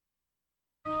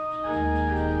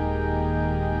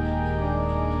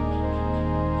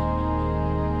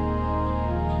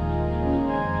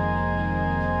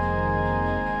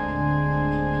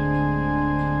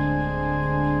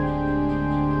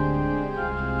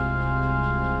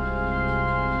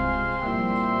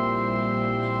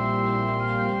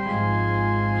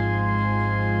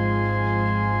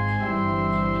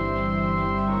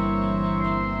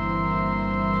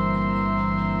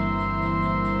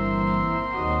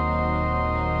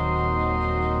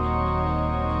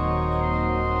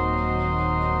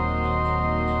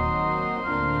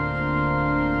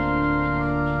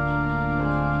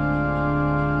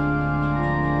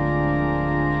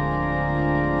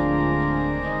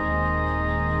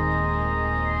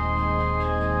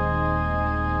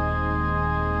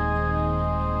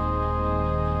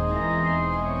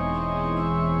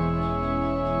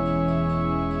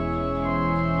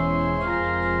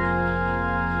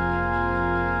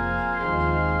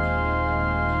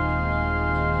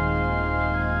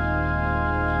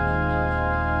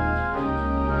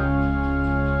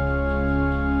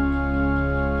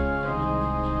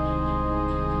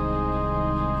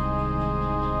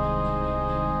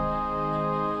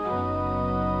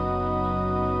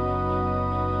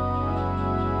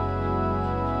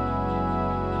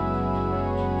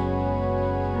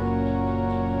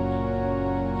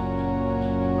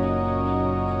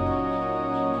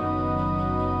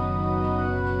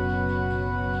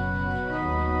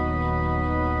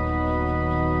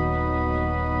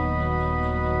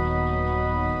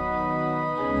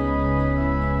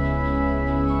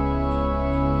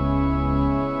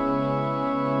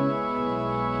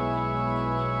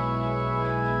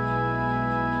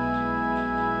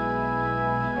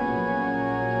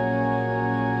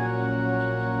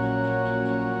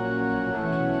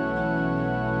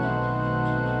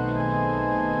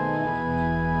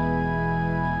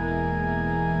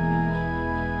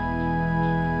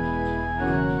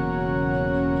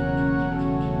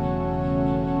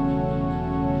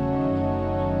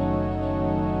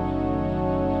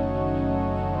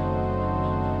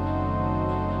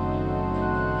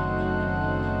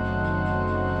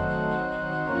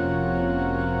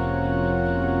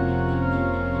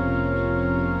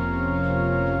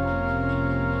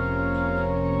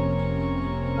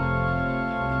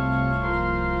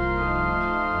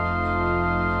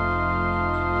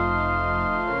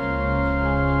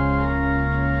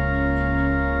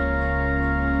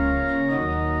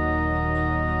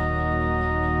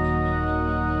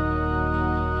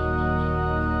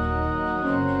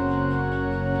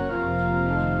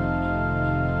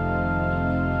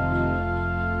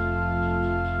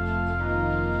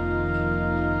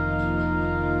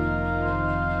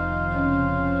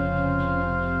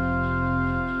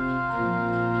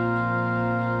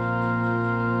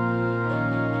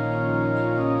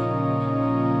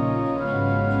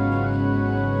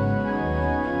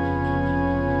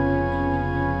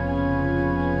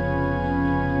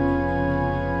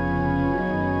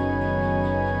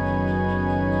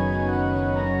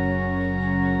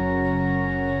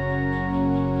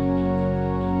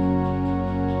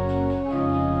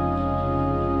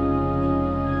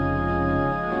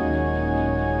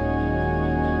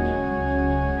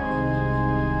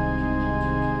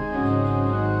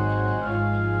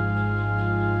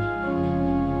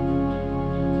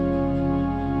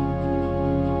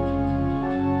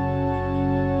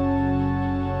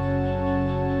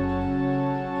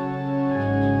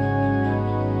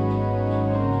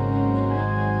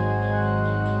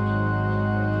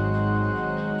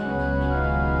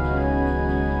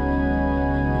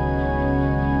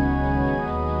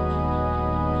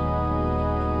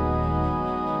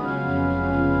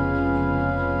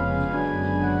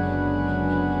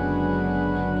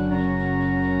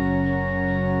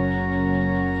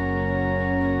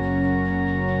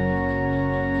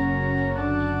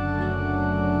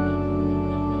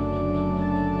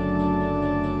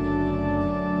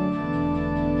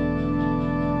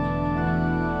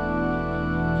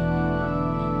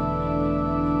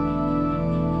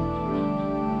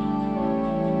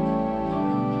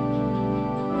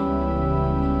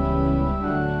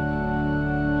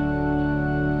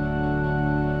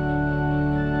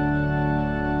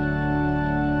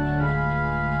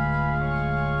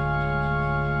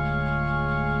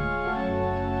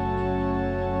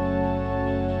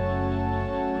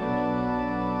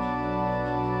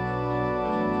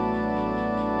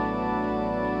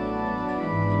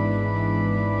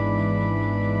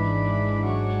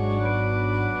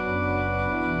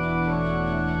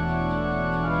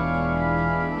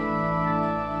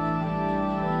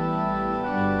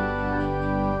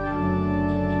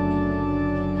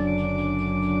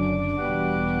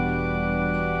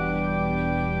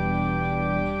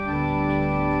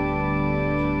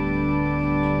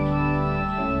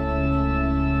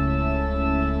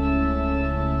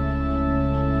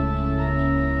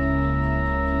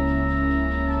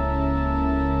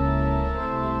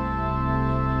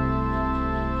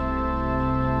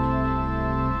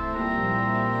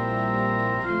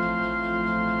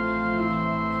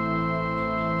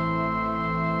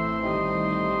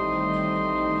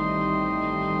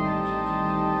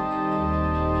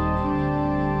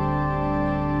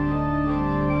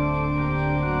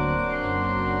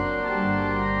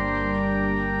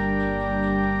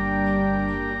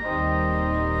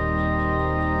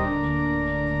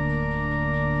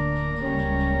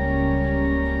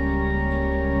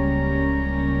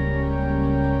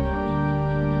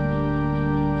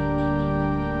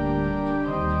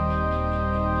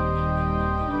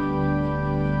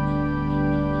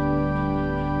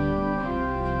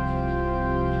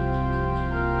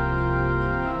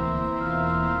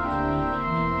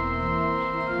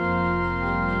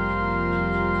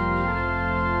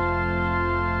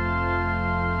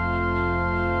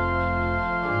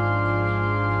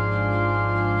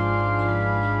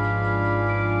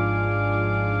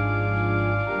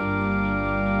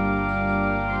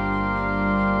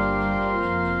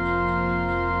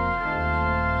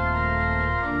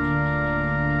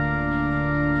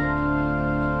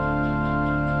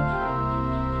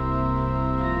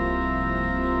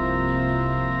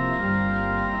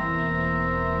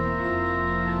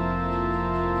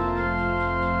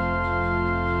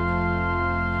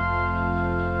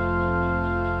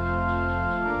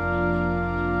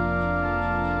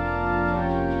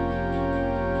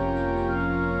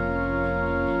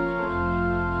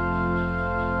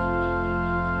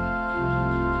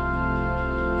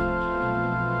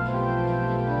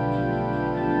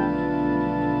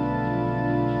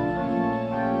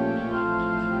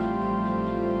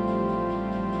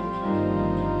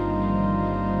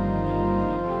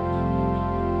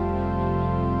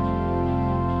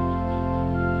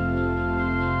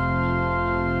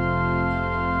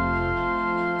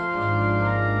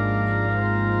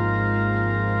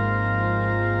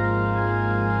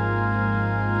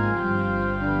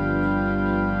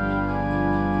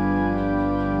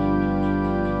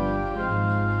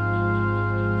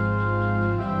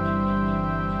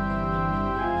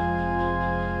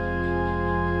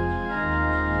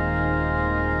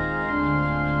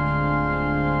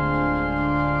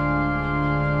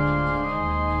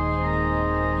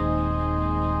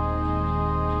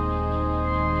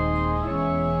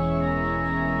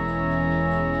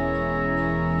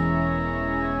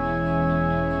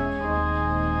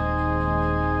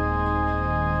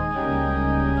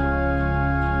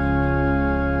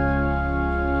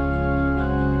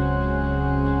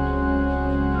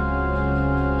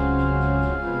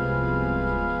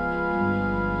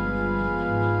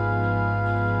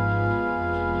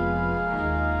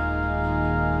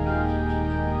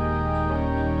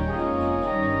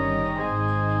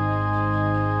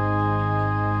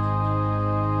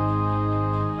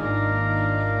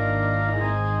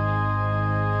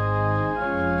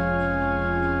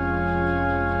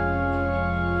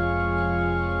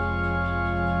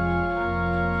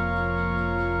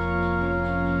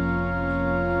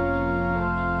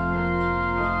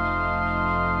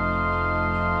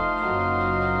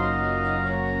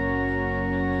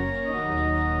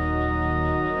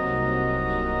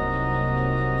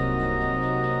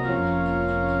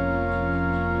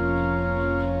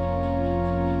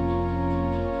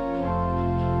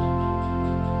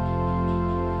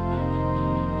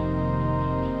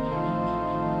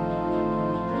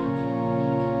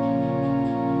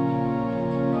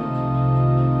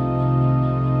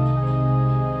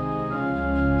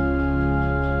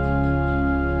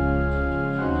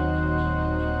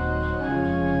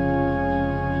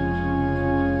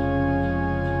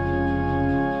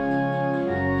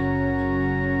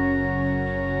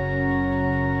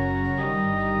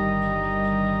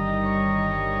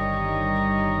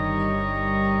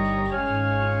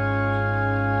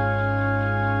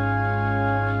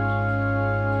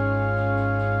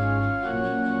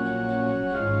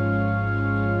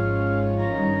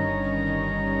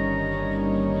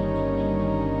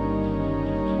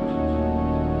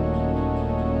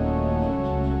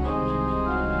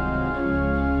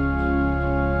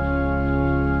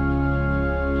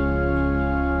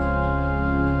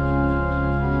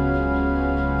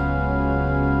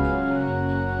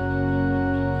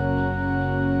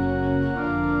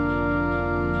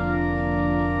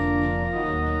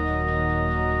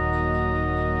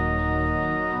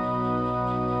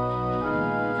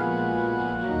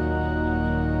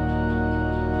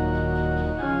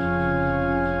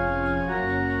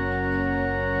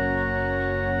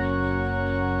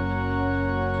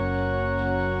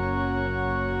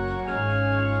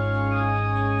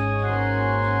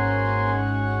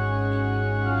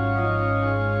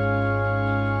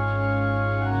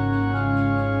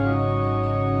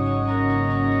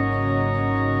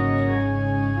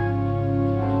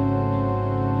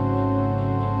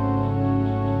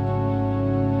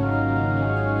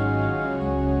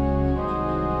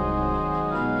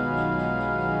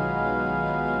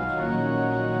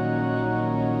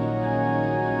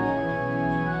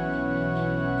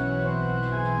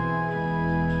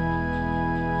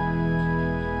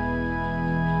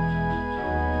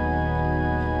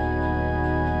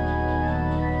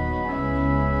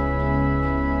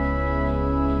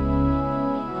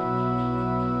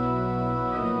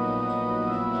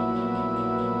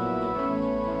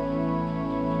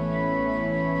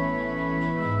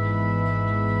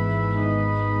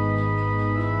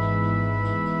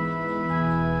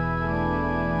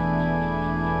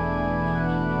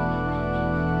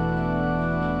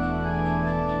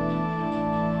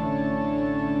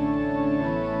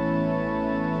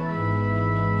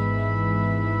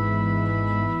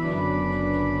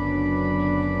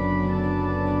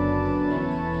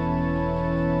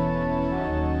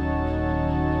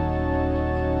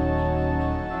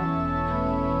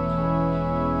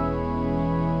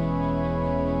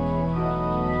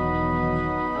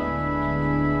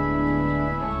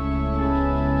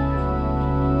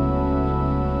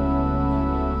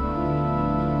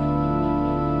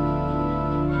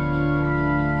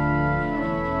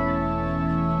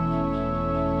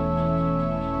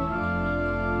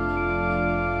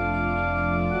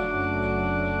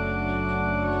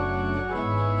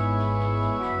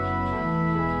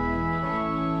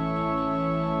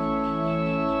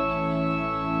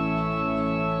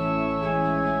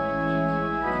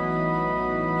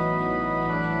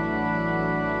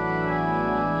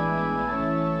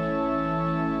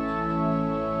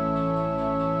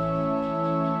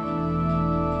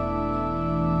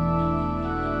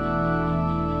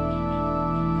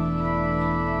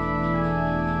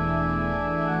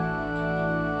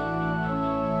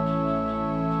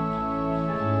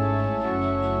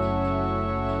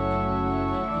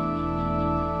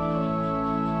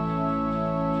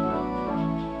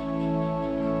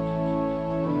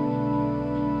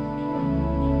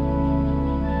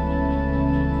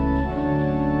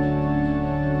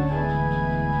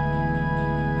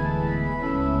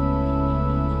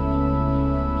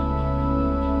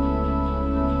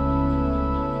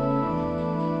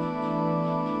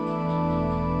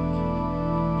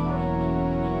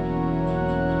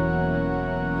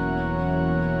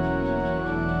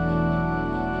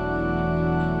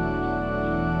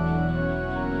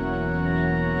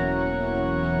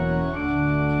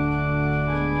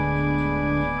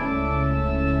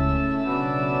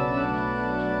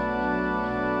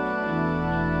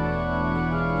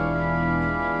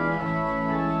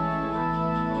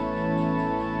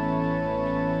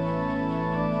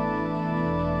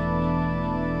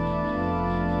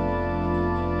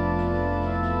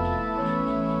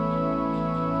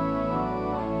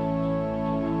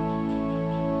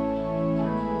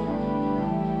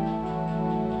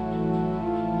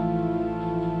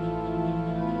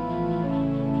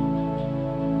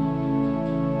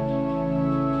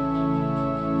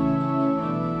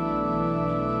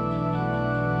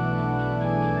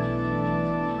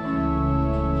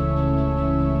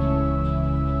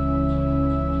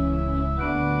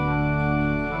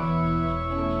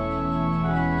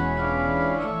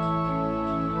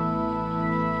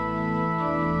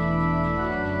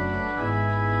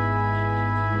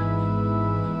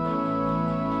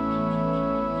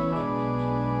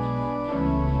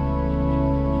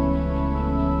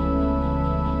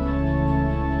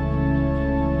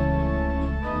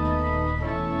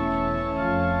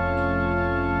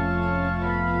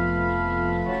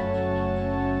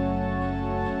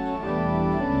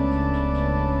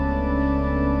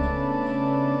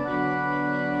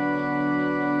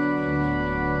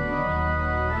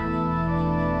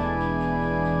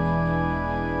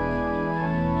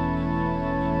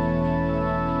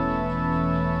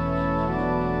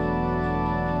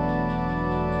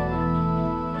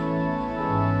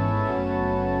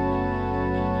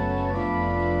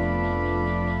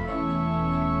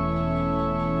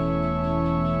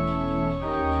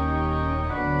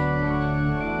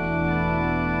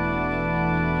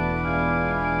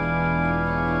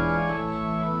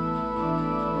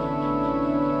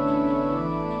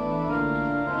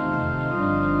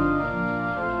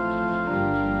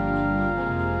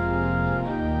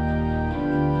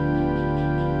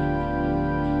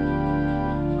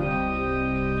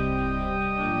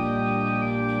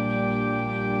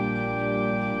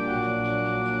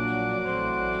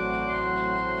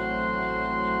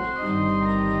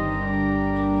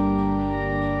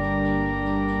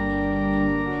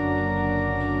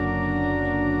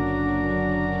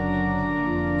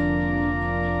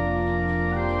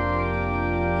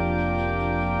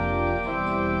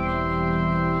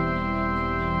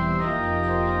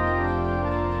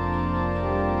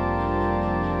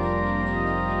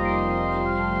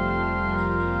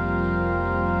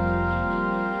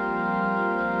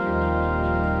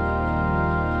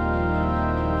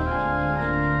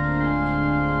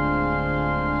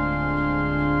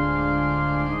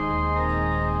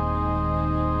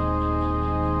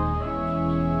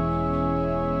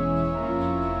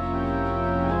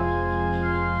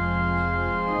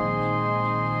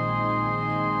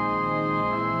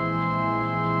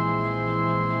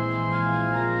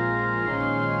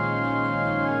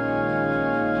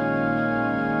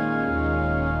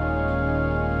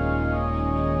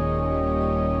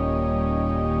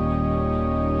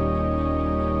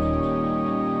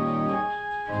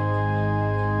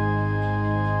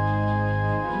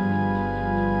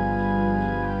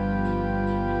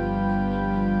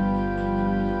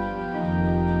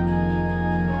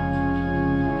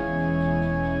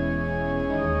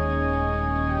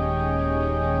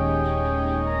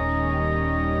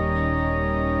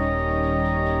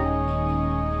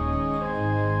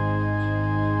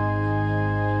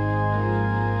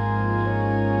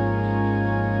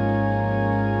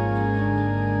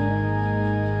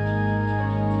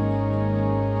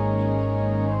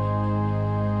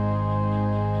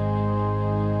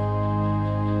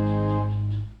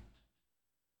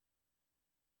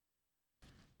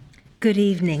Good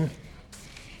evening.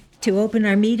 To open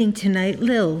our meeting tonight,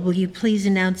 Lil, will you please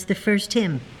announce the first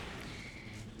hymn?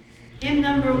 Hymn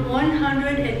number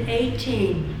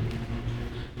 118.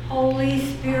 Holy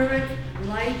Spirit,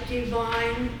 light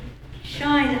divine,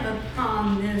 shine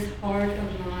upon this heart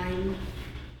of mine.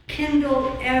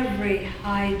 Kindle every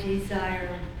high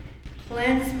desire.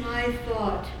 Cleanse my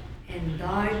thought in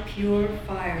thy pure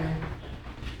fire.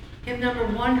 Hymn number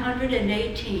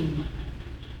 118.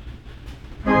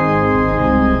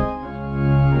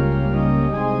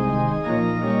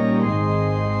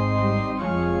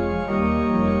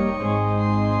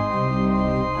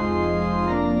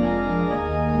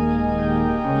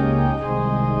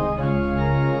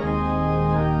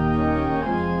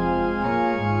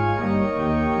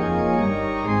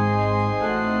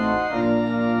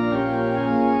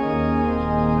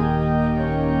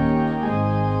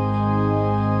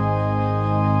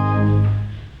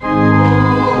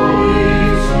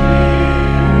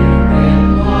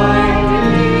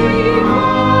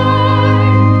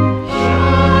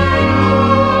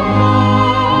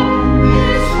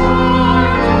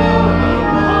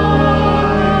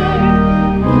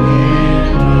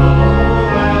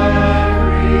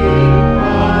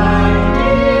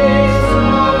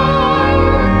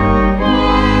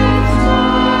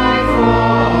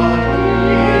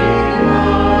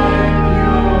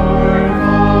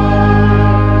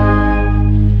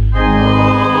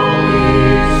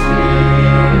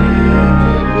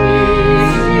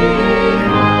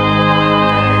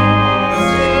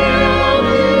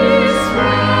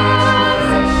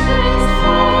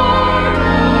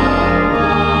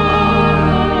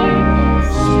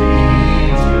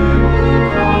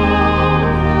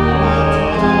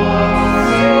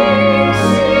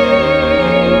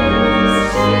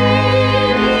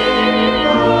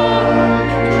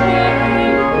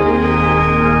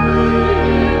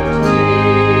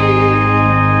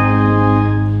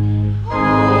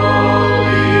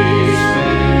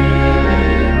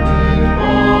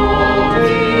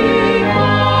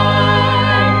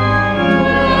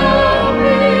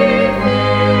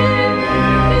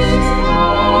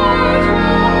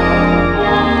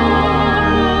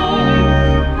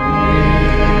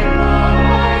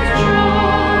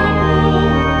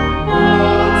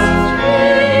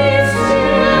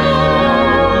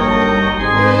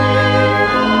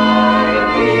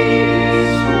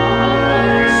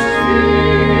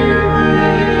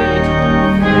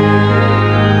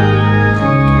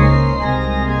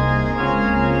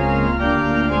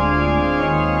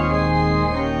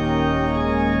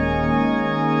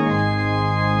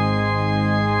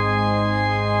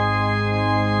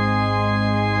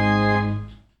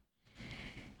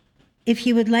 If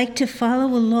you would like to follow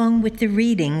along with the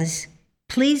readings,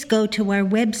 please go to our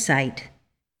website,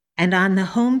 and on the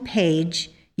home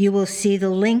page, you will see the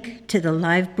link to the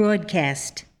live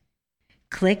broadcast.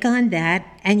 Click on that,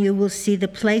 and you will see the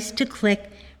place to click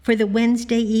for the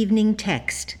Wednesday evening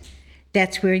text.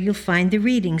 That's where you'll find the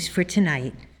readings for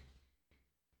tonight.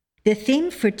 The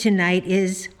theme for tonight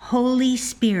is Holy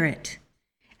Spirit,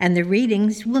 and the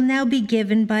readings will now be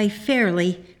given by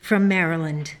Fairley from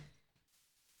Maryland.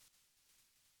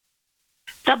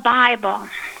 The Bible,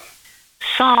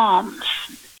 Psalms.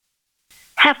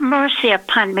 Have mercy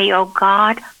upon me, O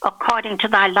God, according to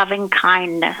thy loving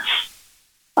kindness.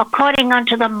 According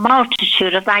unto the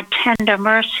multitude of thy tender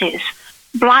mercies,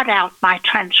 blot out my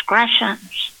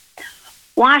transgressions.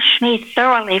 Wash me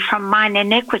thoroughly from mine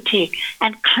iniquity,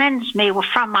 and cleanse me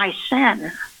from my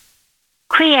sin.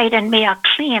 Create in me a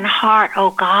clean heart,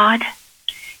 O God,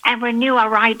 and renew a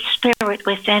right spirit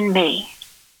within me.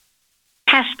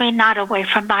 Cast me not away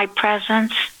from thy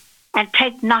presence, and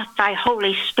take not thy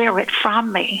Holy Spirit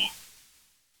from me.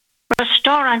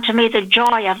 Restore unto me the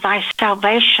joy of thy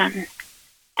salvation,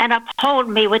 and uphold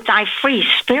me with thy free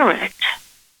spirit.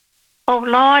 O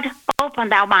Lord, open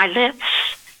thou my lips,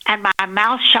 and my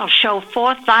mouth shall show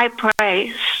forth thy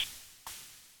praise.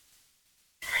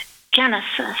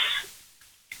 Genesis.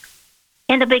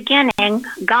 In the beginning,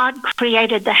 God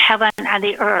created the heaven and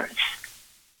the earth.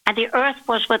 And the earth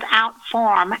was without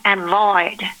form and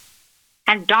void,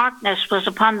 and darkness was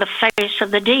upon the face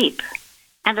of the deep,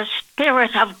 and the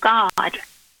Spirit of God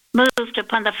moved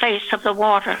upon the face of the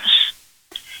waters.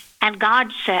 And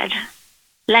God said,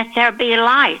 Let there be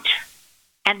light,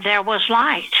 and there was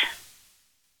light.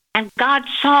 And God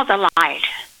saw the light,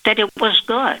 that it was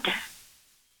good.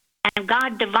 And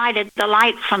God divided the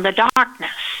light from the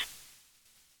darkness.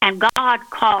 And God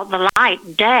called the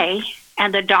light day,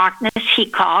 and the darkness he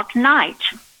called night.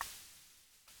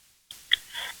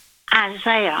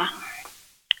 Isaiah.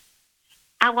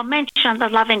 I will mention the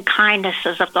loving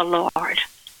kindnesses of the Lord.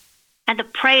 and the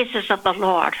praises of the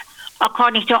Lord,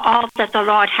 according to all that the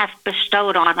Lord hath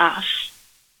bestowed on us,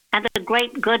 and the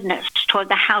great goodness toward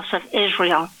the house of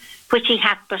Israel, which he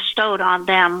hath bestowed on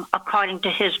them according to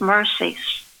his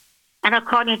mercies, and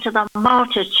according to the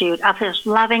multitude of his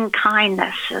loving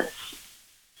kindnesses.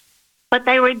 But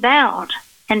they rebelled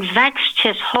and vexed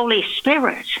his Holy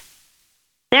Spirit.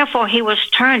 Therefore he was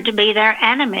turned to be their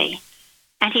enemy,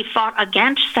 and he fought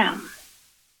against them.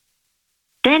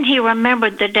 Then he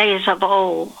remembered the days of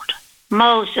old,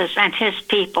 Moses and his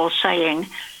people, saying,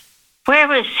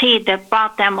 Where is he that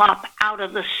brought them up out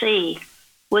of the sea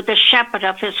with the shepherd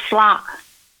of his flock?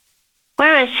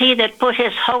 Where is he that put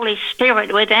his Holy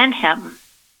Spirit within him,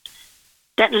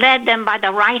 that led them by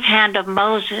the right hand of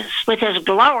Moses with his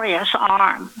glorious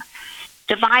arm,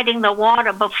 dividing the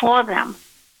water before them,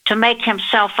 to make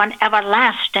himself an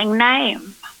everlasting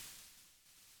name?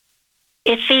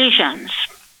 Ephesians.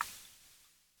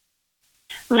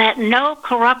 Let no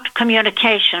corrupt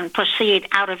communication proceed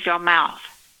out of your mouth,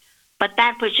 but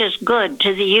that which is good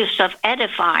to the use of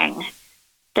edifying,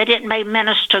 that it may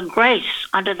minister grace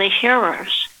unto the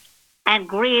hearers, and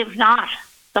grieve not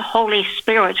the Holy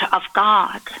Spirit of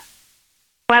God,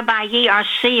 whereby ye are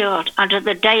sealed unto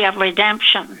the day of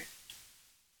redemption.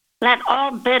 Let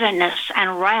all bitterness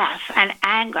and wrath and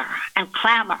anger and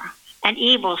clamor and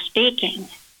evil speaking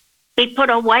be put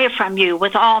away from you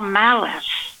with all malice.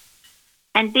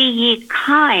 And be ye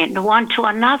kind one to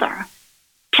another,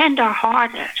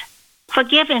 tender-hearted,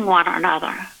 forgiving one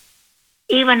another,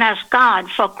 even as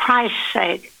God, for Christ's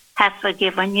sake, hath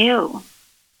forgiven you.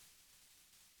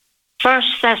 1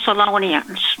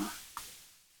 Thessalonians.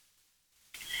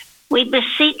 We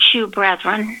beseech you,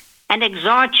 brethren, and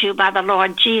exhort you by the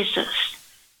Lord Jesus,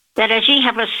 that as ye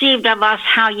have received of us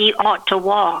how ye ought to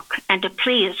walk, and to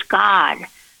please God,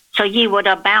 so ye would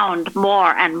abound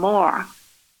more and more.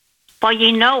 For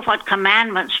ye know what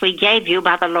commandments we gave you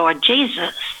by the Lord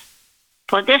Jesus.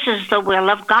 For this is the will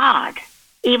of God,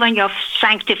 even your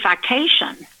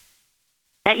sanctification,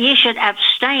 that ye should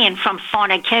abstain from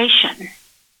fornication,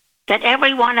 that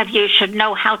every one of you should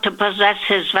know how to possess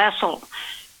his vessel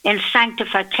in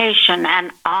sanctification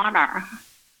and honor,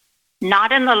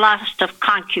 not in the lust of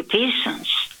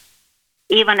concupiscence,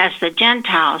 even as the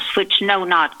Gentiles which know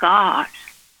not God.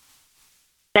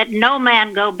 That no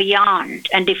man go beyond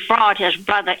and defraud his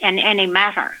brother in any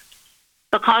matter,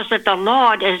 because that the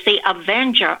Lord is the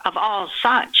avenger of all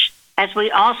such, as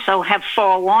we also have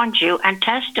forewarned you and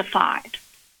testified.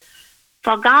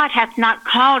 For God hath not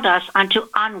called us unto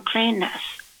uncleanness,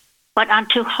 but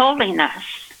unto holiness.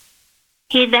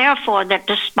 He therefore that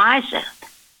despiseth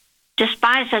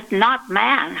not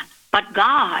man, but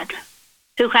God,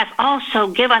 who hath also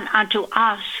given unto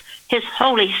us his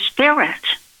Holy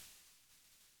Spirit.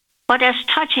 But as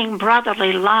touching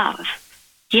brotherly love,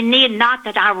 ye need not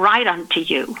that I write unto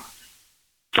you,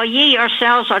 for ye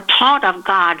yourselves are taught of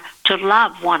God to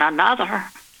love one another.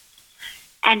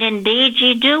 And indeed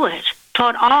ye do it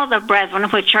toward all the brethren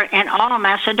which are in all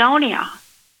Macedonia.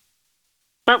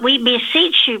 But we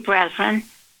beseech you, brethren,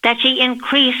 that ye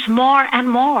increase more and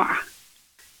more,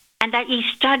 and that ye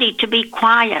study to be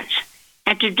quiet,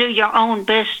 and to do your own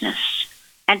business,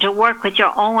 and to work with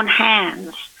your own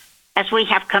hands, as we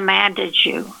have commanded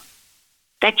you,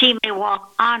 that ye may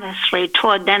walk honestly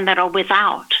toward them that are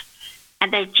without,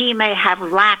 and that ye may have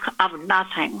lack of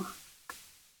nothing.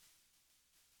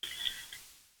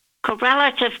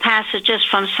 Correlative passages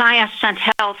from Science and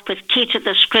Health with Key to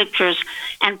the Scriptures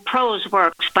and Prose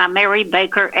Works by Mary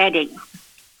Baker Eddy.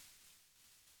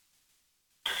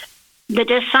 The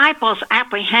disciples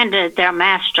apprehended their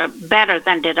master better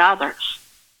than did others,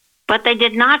 but they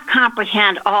did not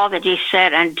comprehend all that he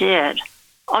said and did,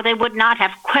 or they would not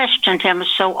have questioned him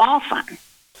so often.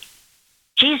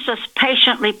 Jesus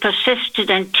patiently persisted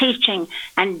in teaching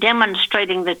and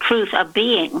demonstrating the truth of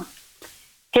being.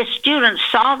 His students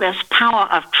saw this power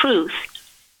of truth,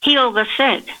 heal the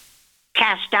sick,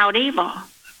 cast out evil,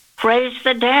 raise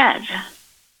the dead.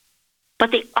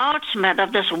 But the ultimate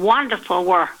of this wonderful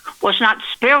work was not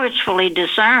spiritually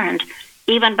discerned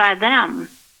even by them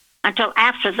until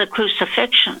after the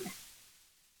crucifixion,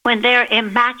 when their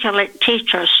immaculate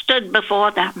teacher stood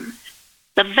before them,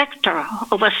 the victor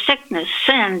over sickness,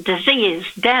 sin, disease,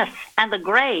 death, and the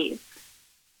grave.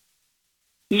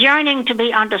 Yearning to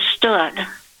be understood,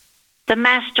 the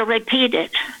Master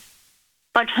repeated,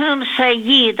 "But whom say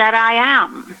ye that I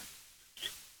am?"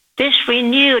 This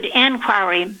renewed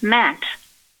inquiry meant,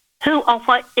 who or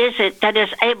what is it that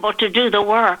is able to do the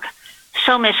work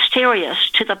so mysterious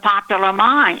to the popular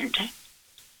mind?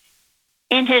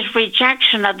 In his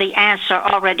rejection of the answer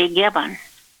already given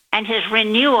and his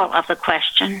renewal of the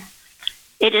question,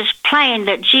 it is plain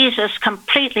that Jesus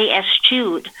completely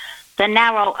eschewed the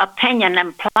narrow opinion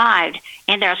implied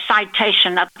in their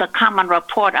citation of the common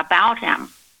report about him.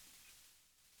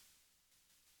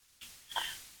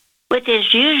 With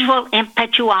his usual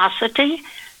impetuosity,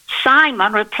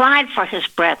 Simon replied for his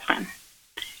brethren,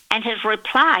 and his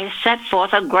reply set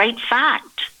forth a great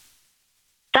fact.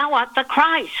 Thou art the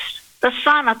Christ, the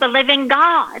Son of the living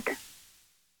God.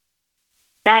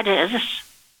 That is,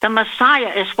 the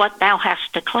Messiah is what thou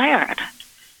hast declared.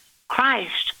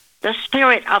 Christ, the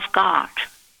Spirit of God,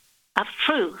 of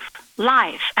truth,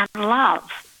 life, and love,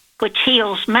 which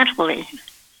heals mentally.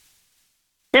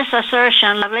 This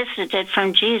assertion elicited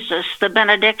from Jesus the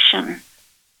benediction.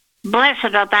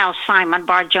 Blessed art thou, Simon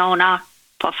Bar-Jonah,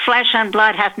 for flesh and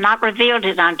blood hath not revealed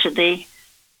it unto thee,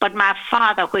 but my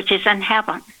Father which is in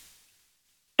heaven.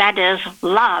 That is,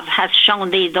 love hath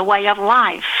shown thee the way of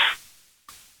life.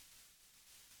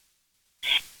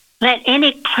 Let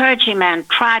any clergyman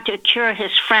try to cure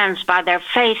his friends by their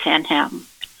faith in him.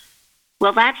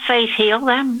 Will that faith heal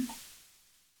them?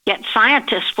 Yet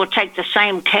scientists will take the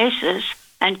same cases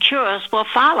and cures will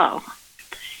follow.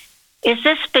 Is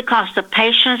this because the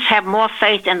patients have more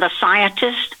faith in the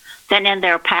scientist than in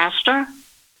their pastor?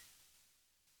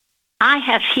 I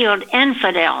have healed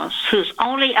infidels whose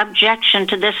only objection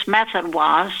to this method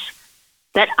was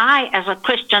that I, as a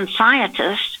Christian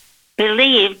Scientist,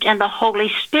 believed in the Holy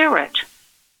Spirit,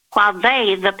 while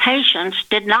they, the patients,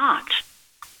 did not.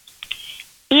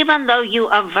 Even though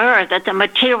you aver that the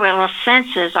material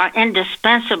senses are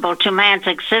indispensable to man's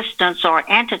existence or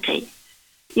entity,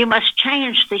 you must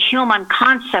change the human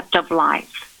concept of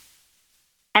life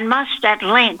and must at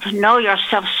length know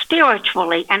yourself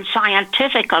spiritually and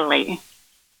scientifically.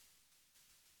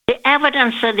 The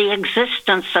evidence of the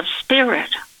existence of spirit,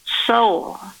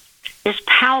 soul, is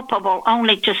palpable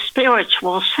only to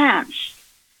spiritual sense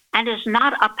and is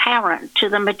not apparent to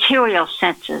the material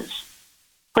senses,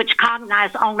 which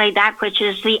cognize only that which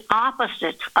is the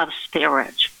opposite of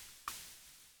spirit.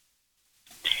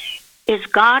 Is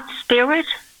God spirit?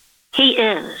 He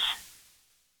is.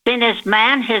 Then is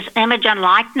man his image and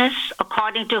likeness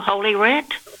according to Holy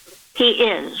Writ? He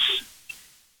is.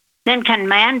 Then can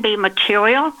man be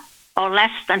material or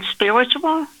less than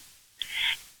spiritual?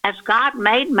 As God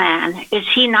made man, is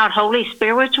he not wholly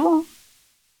spiritual?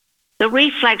 The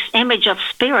reflex image of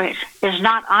spirit is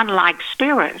not unlike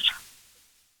spirit.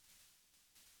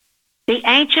 The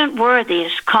ancient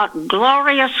worthies caught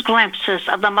glorious glimpses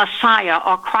of the Messiah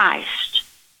or Christ,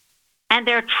 and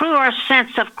their truer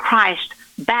sense of Christ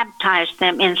baptized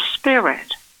them in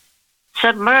spirit,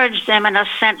 submerged them in a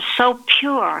sense so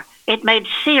pure it made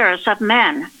seers of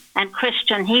men and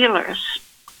Christian healers.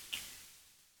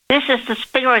 This is the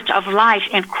spirit of life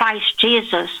in Christ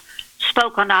Jesus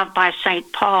spoken of by St.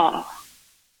 Paul.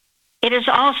 It is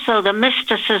also the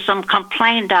mysticism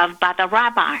complained of by the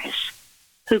rabbis,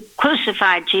 who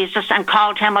crucified Jesus and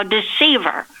called him a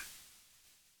deceiver.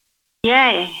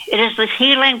 Yea, it is the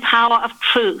healing power of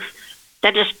truth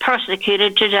that is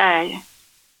persecuted today,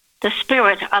 the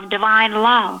spirit of divine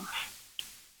love.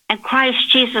 And Christ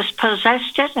Jesus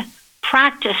possessed it,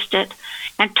 practiced it,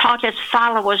 and taught his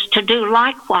followers to do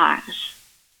likewise.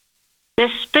 The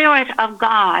Spirit of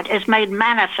God is made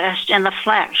manifest in the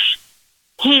flesh,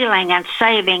 healing and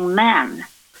saving men.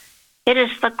 It is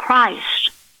the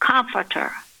Christ,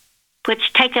 Comforter,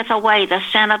 which taketh away the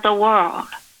sin of the world.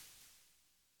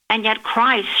 And yet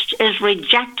Christ is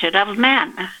rejected of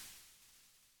men.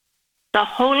 The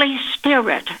Holy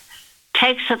Spirit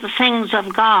takes of the things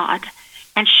of God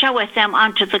and showeth them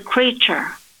unto the creature.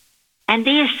 And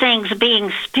these things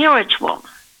being spiritual,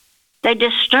 they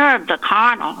disturb the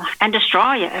carnal and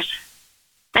destroy it.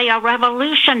 They are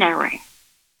revolutionary,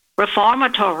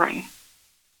 reformatory,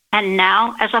 and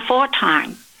now, as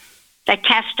aforetime, they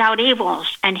cast out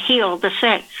evils and heal the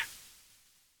sick.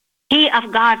 He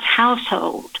of God's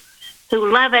household,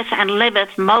 who loveth and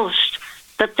liveth most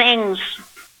the things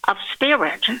of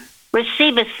spirit,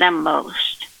 receiveth them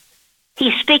most.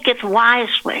 He speaketh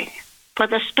wisely, for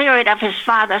the Spirit of his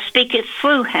Father speaketh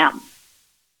through him.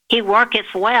 He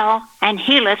worketh well and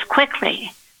healeth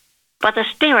quickly, for the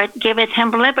Spirit giveth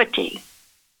him liberty.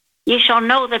 Ye shall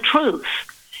know the truth,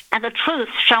 and the truth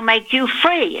shall make you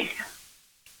free.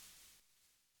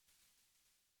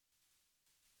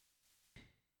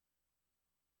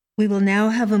 We will now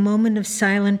have a moment of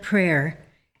silent prayer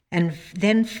and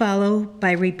then follow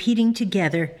by repeating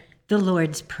together the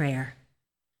Lord's Prayer.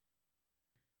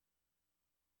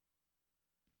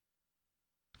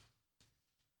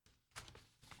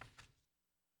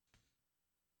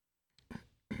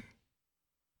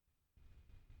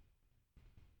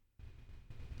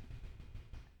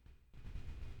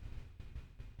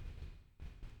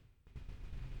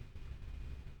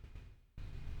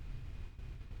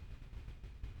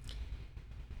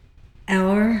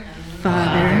 Our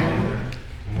Father,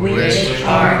 which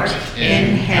art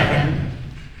in heaven,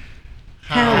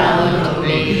 hallowed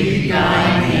be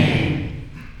thy name.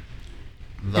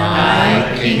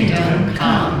 Thy kingdom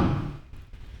come.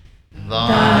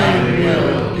 Thy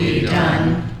will be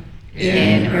done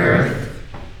in earth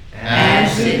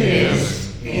as it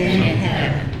is in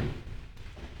heaven.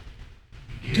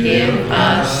 Give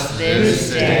us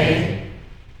this day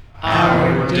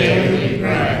our daily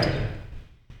bread,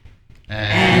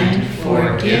 and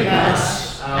forgive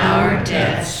us our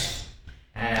debts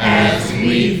as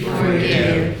we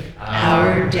forgive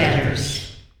our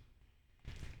debtors.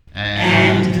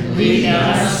 And lead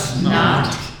us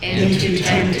not into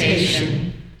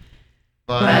temptation,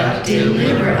 but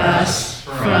deliver us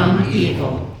from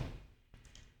evil.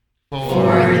 For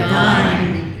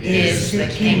thine is the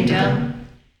kingdom,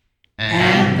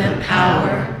 and the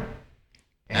power,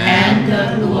 and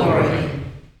the glory,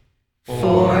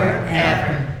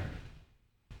 forever.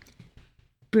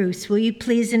 Bruce, will you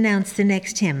please announce the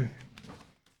next hymn?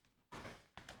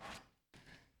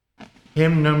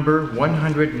 Hymn number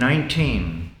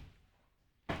 119.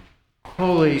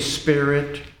 Holy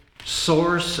Spirit,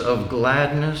 source of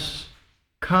gladness,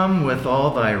 come with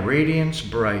all thy radiance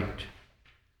bright.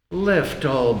 Lift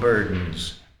all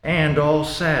burdens and all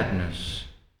sadness,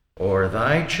 o'er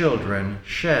thy children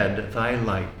shed thy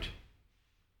light.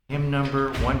 Hymn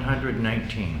number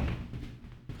 119.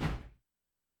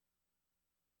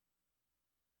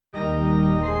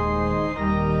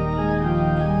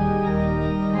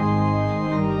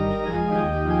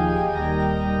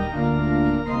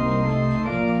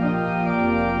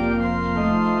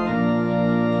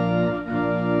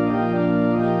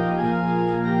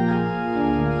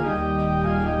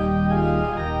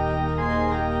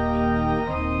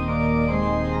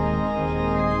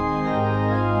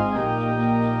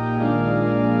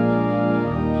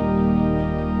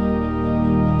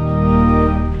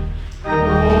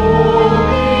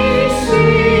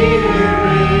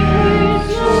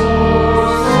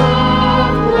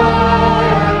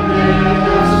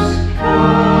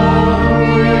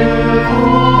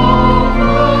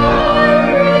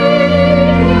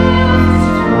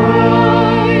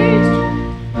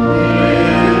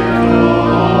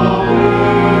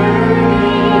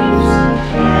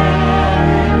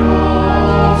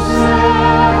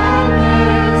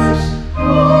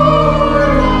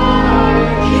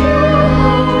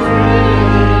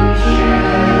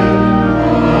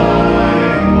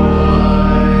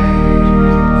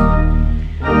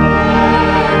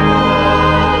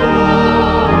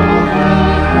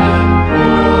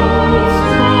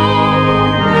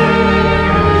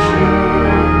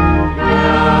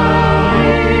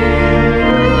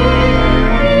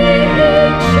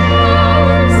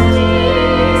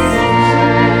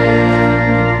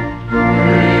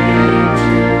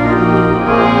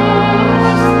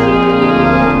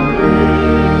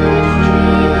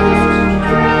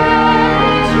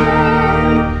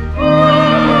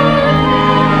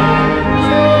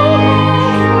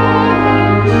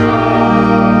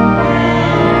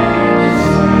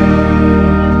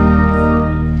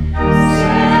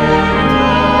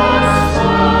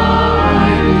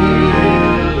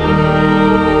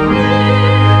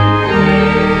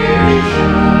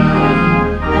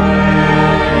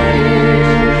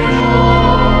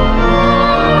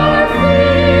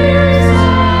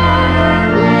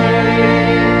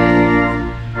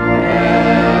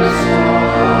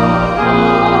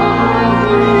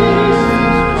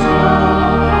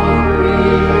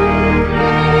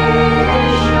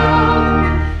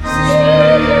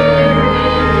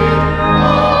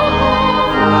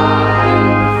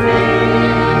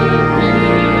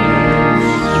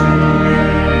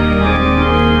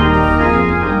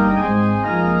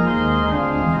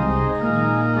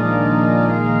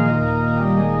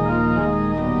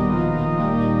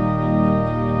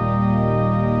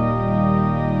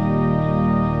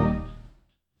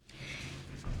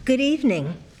 Good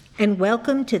evening, and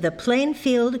welcome to the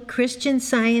Plainfield Christian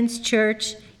Science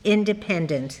Church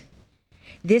Independent.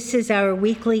 This is our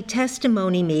weekly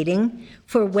testimony meeting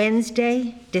for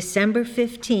Wednesday, December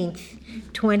 15th,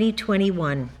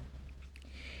 2021.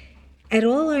 At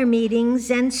all our meetings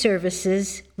and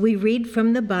services, we read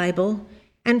from the Bible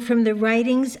and from the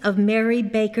writings of Mary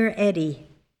Baker Eddy,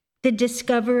 the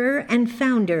discoverer and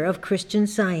founder of Christian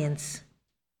Science.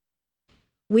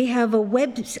 We have a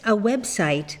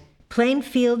website,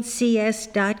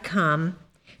 plainfieldcs.com,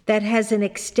 that has an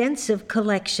extensive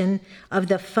collection of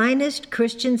the finest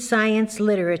Christian Science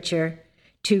literature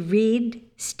to read,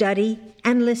 study,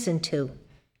 and listen to.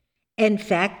 In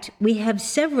fact, we have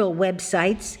several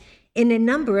websites in a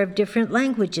number of different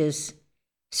languages,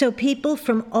 so people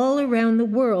from all around the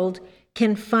world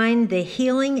can find the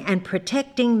healing and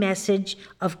protecting message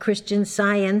of Christian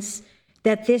Science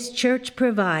that this church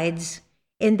provides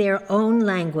in their own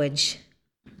language.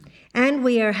 And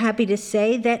we are happy to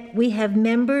say that we have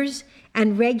members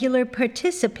and regular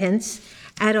participants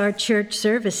at our church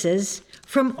services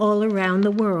from all around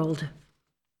the world.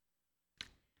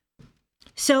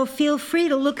 So feel free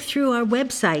to look through our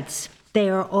websites. They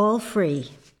are all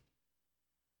free.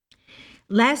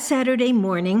 Last Saturday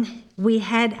morning, we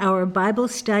had our Bible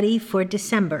study for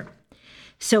December.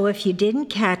 So if you didn't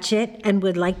catch it and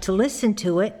would like to listen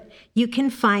to it, you can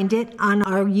find it on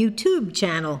our YouTube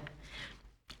channel.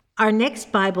 Our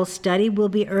next Bible study will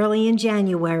be early in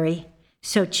January,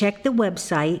 so check the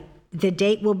website. The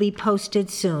date will be posted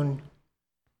soon.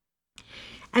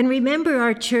 And remember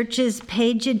our church's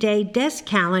page-a-day desk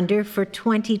calendar for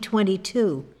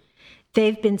 2022.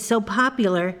 They've been so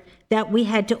popular that we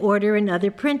had to order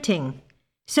another printing.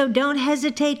 So don't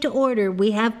hesitate to order,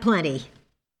 we have plenty.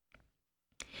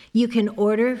 You can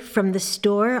order from the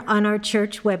store on our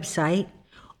church website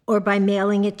or by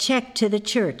mailing a check to the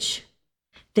church.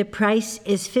 The price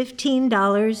is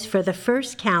 $15 for the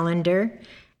first calendar,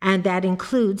 and that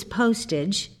includes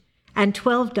postage, and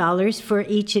 $12 for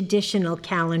each additional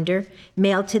calendar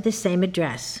mailed to the same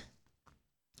address.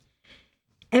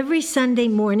 Every Sunday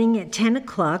morning at 10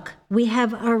 o'clock, we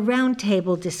have our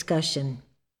roundtable discussion.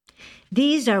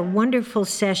 These are wonderful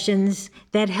sessions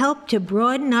that help to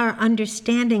broaden our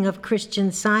understanding of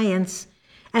Christian Science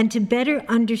and to better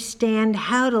understand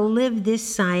how to live this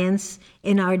science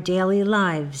in our daily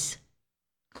lives.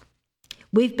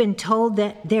 We've been told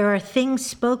that there are things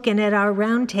spoken at our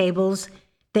roundtables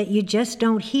that you just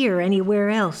don't hear anywhere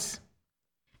else.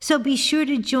 So be sure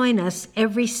to join us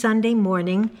every Sunday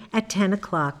morning at 10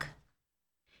 o'clock.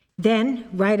 Then,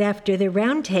 right after the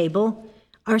roundtable,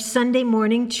 our Sunday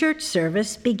morning church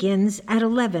service begins at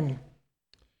 11.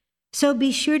 So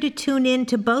be sure to tune in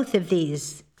to both of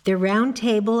these, the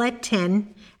roundtable at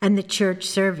 10 and the church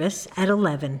service at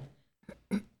 11.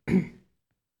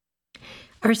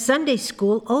 Our Sunday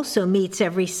school also meets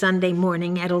every Sunday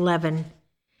morning at 11.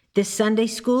 The Sunday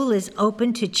school is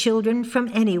open to children from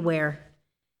anywhere.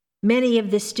 Many of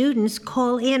the students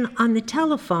call in on the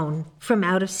telephone from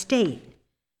out of state.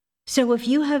 So if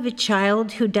you have a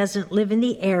child who doesn't live in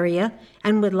the area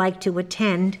and would like to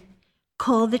attend,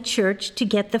 call the church to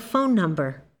get the phone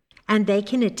number, and they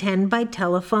can attend by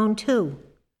telephone too.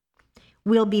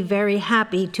 We'll be very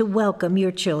happy to welcome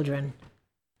your children.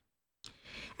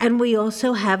 And we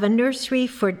also have a nursery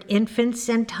for infants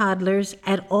and toddlers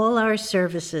at all our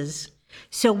services.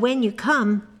 So when you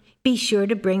come, be sure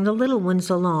to bring the little ones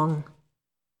along.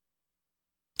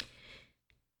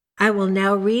 I will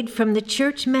now read from the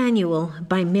Church Manual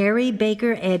by Mary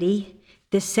Baker Eddy,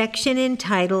 the section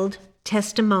entitled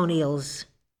Testimonials.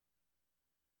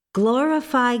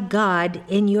 Glorify God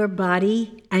in your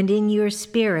body and in your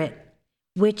spirit,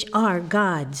 which are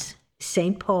God's.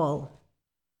 St. Paul.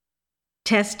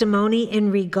 Testimony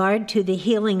in regard to the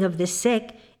healing of the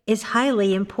sick is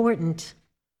highly important.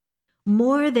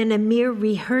 More than a mere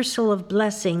rehearsal of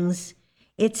blessings,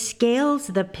 it scales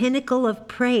the pinnacle of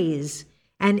praise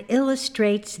and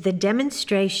illustrates the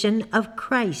demonstration of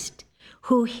Christ,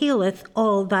 who healeth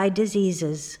all thy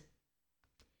diseases.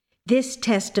 This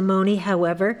testimony,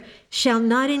 however, shall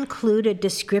not include a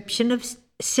description of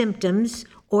symptoms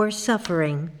or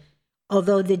suffering,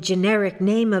 although the generic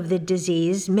name of the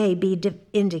disease may be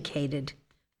indicated.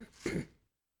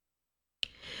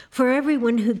 For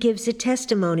everyone who gives a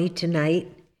testimony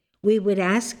tonight, we would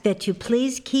ask that you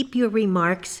please keep your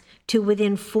remarks to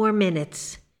within 4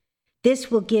 minutes.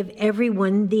 This will give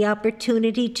everyone the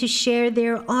opportunity to share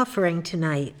their offering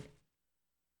tonight.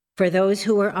 For those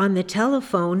who are on the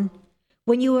telephone,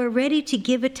 when you are ready to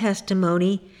give a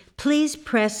testimony, please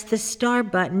press the star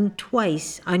button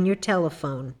twice on your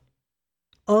telephone.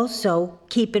 Also,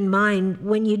 keep in mind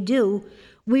when you do,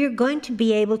 we are going to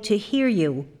be able to hear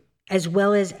you, as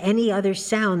well as any other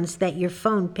sounds that your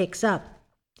phone picks up.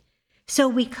 So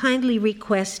we kindly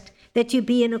request that you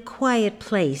be in a quiet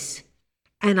place,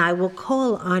 and I will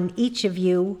call on each of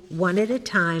you one at a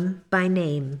time by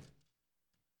name.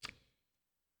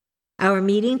 Our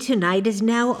meeting tonight is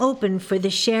now open for the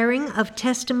sharing of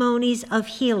testimonies of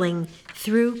healing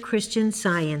through Christian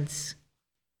Science.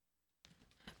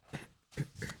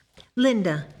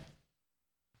 Linda.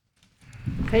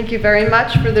 Thank you very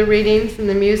much for the readings and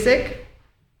the music.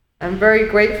 I'm very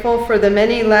grateful for the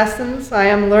many lessons I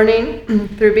am learning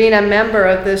through being a member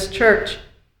of this church.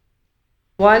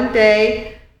 One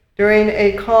day, during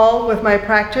a call with my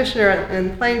practitioner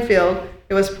in Plainfield,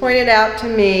 it was pointed out to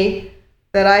me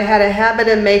that I had a habit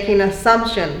of making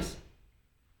assumptions.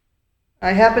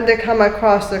 I happened to come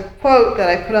across a quote that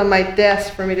I put on my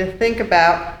desk for me to think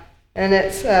about, and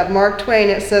it's Mark Twain.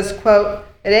 It says, quote,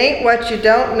 "It ain't what you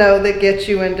don't know that gets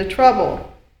you into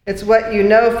trouble. It's what you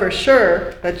know for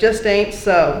sure, but just ain't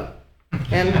so."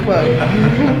 End quote.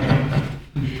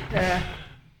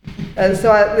 And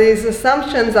so these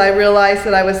assumptions I realized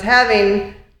that I was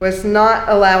having was not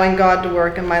allowing God to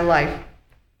work in my life.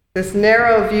 This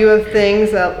narrow view of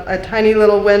things, a tiny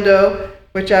little window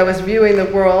which I was viewing the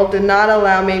world, did not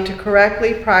allow me to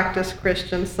correctly practice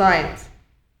Christian Science.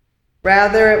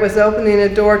 Rather, it was opening a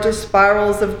door to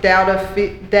spirals of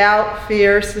doubt,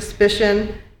 fear,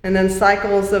 suspicion, and then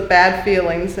cycles of bad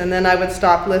feelings, and then I would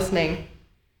stop listening.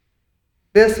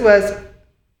 This was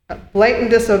blatant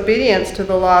disobedience to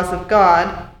the laws of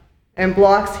God and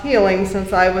blocks healing,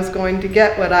 since I was going to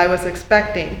get what I was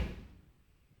expecting.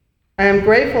 I am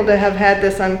grateful to have had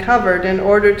this uncovered in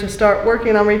order to start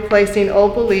working on replacing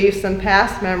old beliefs and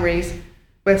past memories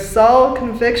with solid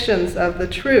convictions of the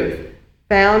truth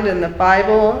found in the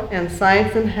Bible and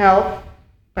Science and Health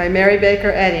by Mary Baker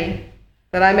Eddy,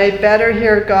 that I may better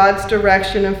hear God's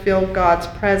direction and feel God's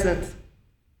presence.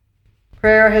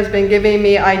 Prayer has been giving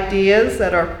me ideas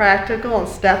that are practical and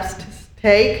steps to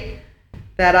take,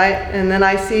 and then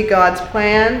I see God's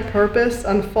plan, purpose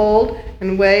unfold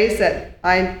in ways that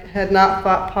I had not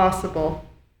thought possible.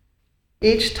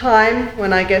 Each time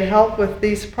when I get help with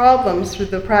these problems through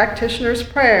the practitioner's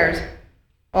prayers,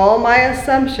 all my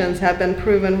assumptions have been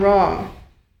proven wrong.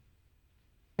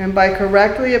 And by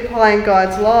correctly applying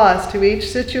God's laws to each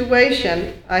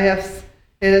situation, it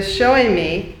is showing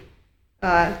me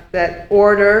that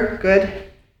order,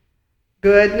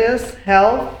 goodness,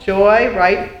 health, joy,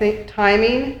 right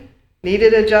timing,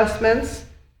 needed adjustments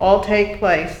all take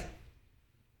place.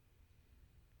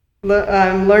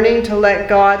 I'm learning to let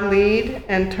God lead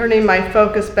and turning my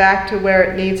focus back to where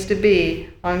it needs to be,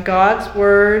 on God's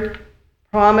word,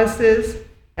 promises,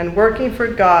 and working for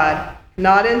God,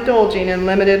 not indulging in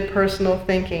limited personal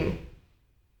thinking.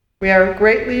 We are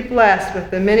greatly blessed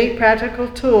with the many practical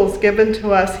tools given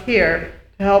to us here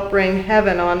to help bring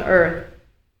heaven on earth.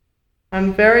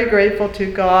 I'm very grateful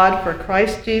to God for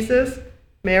Christ Jesus,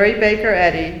 Mary Baker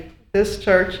Eddy, this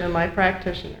church, and my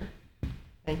practitioner.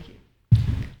 Thank you.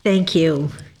 Thank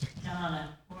you.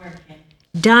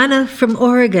 Donna from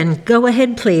Oregon, go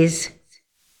ahead, please.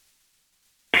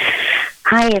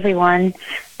 Hi, everyone.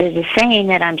 There's a saying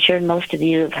that I'm sure most of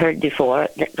you have heard before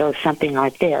that goes something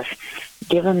like this: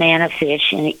 give a man a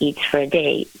fish and he eats for a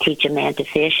day. Teach a man to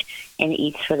fish and he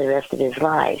eats for the rest of his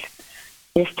life.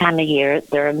 This time of year,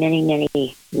 there are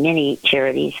many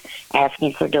charities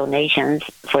asking for donations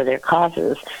for their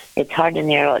causes. It's hard to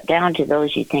narrow it down to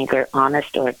those you think are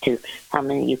honest or to how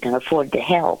many you can afford to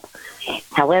help.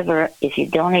 However, if you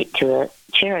donate to a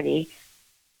charity,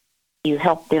 you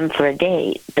help them for a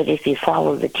day. But if you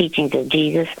follow the teachings of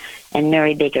Jesus and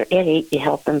Mary Baker Eddy, you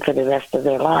help them for the rest of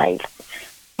their lives.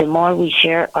 The more we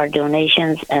share our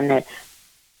donations and the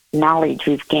knowledge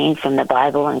we've gained from the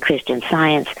Bible and Christian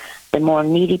Science, the more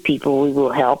needy people we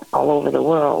will help all over the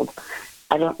world.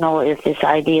 I don't know if this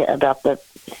idea about the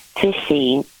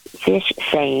fish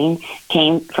saying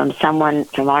came from someone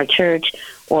from our church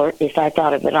or if I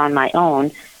thought of it on my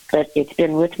own, but it's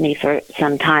been with me for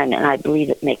some time, and I believe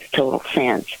it makes total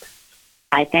sense.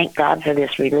 I thank God for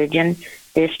this religion,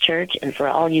 this church, and for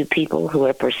all you people who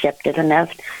are perceptive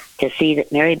enough to see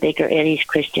that Mary Baker Eddy's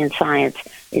Christian Science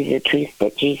is the truth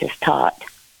that Jesus taught.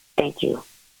 Thank you.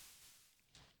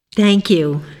 Thank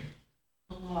you.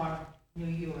 Pilar, New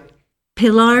York.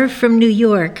 Pilar from New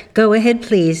York, go ahead,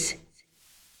 please.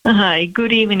 Hi,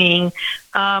 good evening.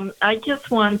 I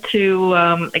just want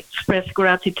to express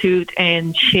gratitude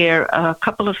and share a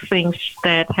couple of things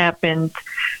that happened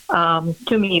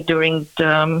to me during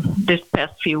this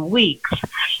past few weeks.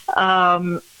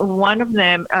 One of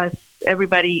them, as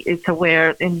everybody is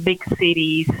aware, in big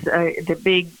cities, the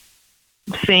big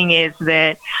thing is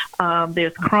that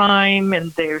there's crime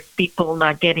and there's people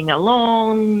not getting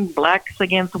along, blacks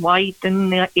against white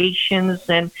and Asians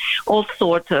and all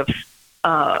sorts of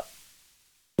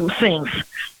things.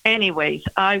 Anyways,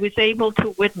 I was able to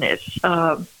witness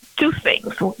two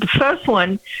things. The first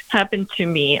one happened to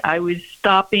me. I was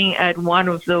stopping at one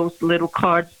of those little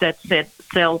carts that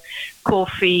sell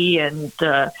coffee and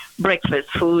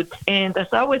breakfast foods, and as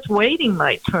I was waiting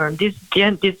my turn, this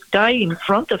guy in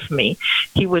front of me,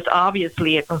 he was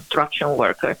obviously a construction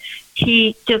worker.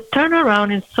 He just turned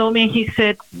around and saw me and he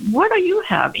said, "What are you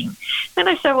having?" And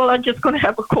I said, "Well, I'm just going to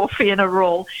have a coffee and a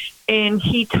roll." And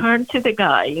he turned to the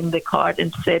guy in the cart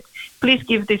and said, "Please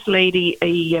give this lady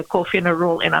a coffee and a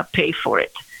roll and I'll pay for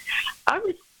it."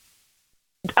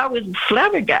 I was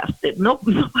flabbergasted.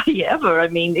 Nobody ever. I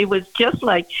mean, it was just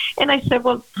like, and I said,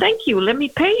 well, thank you. Let me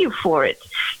pay you for it.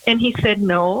 And he said,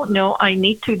 no, I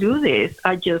need to do this.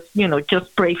 I just,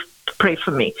 just pray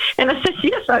for me. And I said,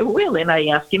 yes, I will. And I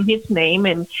asked him his name,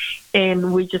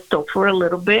 and we just talked for a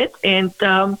little bit. And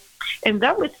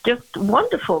that was just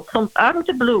wonderful. Out of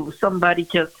the blue, somebody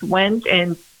just went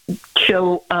and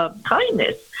showed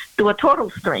kindness to a total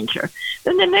stranger.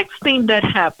 Then the next thing that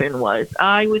happened was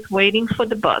I was waiting for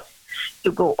the bus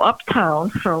to go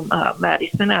uptown from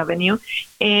Madison Avenue,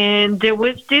 and there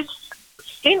was this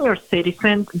senior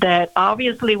citizen that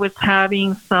obviously was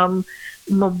having some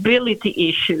mobility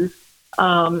issues.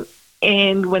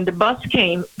 And when the bus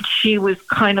came, she was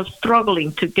kind of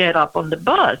struggling to get up on the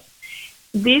bus.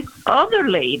 This other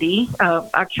lady,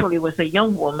 actually was a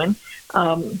young woman,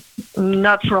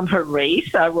 not from her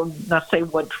race. I will not say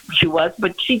what she was,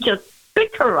 but she just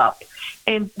picked her up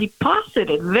and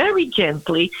deposited very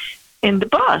gently in the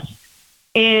bus.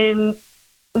 And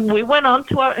we went on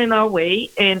in our way.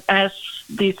 And as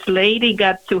this lady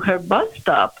got to her bus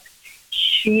stop,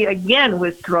 she again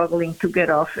was struggling to get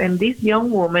off. And this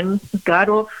young woman got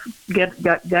out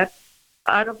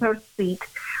of her seat,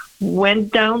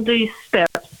 went down the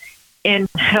steps, and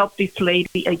helped this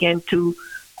lady again to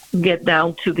get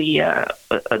down to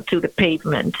the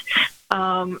pavement.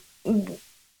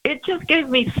 It just gave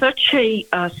me such a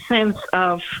sense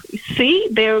of, see,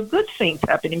 there are good things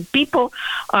happening. People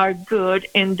are good,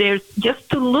 and there's just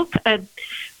to look at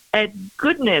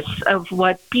goodness of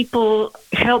what people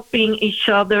helping each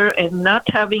other and not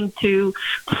having to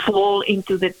fall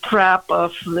into the trap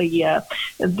of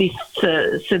these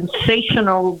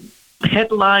sensational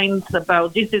headlines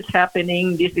about this is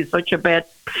happening, this is such a bad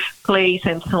place,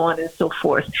 and so on and so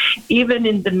forth. Even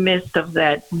in the midst of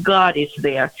that, God is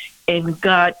there, and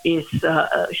God is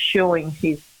showing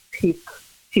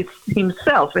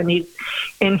himself, and he's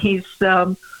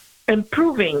and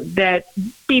proving that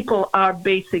people are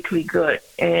basically good.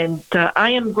 And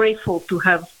I am grateful to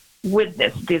have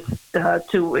witnessed this,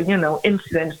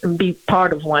 incidents and be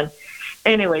part of one.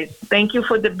 Anyways, thank you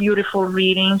for the beautiful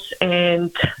readings,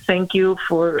 and thank you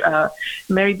for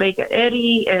Mary Baker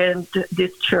Eddy and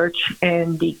this church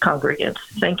and the congregants.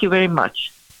 Thank you very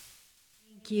much.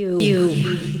 Thank you.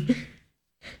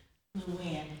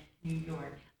 Luann, New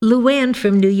York. Luann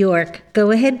from New York.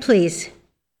 Go ahead, please.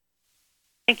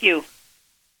 Thank you.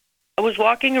 I was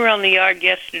walking around the yard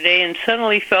yesterday and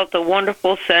suddenly felt a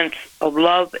wonderful sense of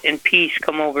love and peace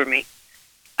come over me.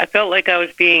 I felt like I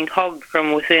was being hugged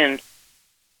from within.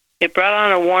 It brought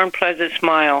on a warm, pleasant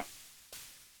smile.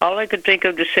 All I could think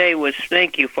of to say was,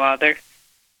 "Thank you, Father."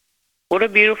 What a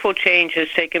beautiful change has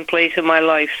taken place in my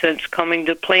life since coming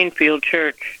to Plainfield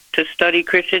Church to study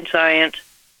Christian Science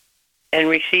and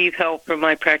receive help from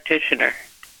my practitioner.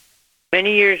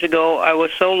 Many years ago, I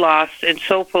was so lost and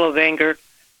so full of anger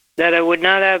that I would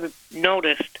not have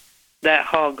noticed that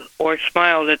hug or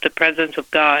smiled at the presence of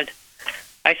God.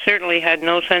 I certainly had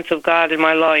no sense of God in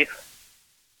my life.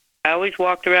 I always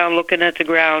walked around looking at the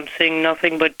ground, seeing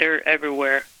nothing but dirt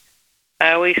everywhere.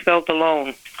 I always felt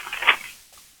alone.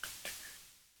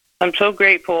 I'm so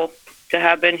grateful to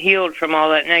have been healed from all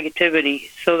that negativity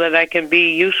so that I can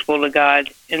be useful to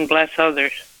God and bless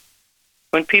others.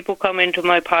 When people come into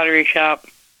my pottery shop,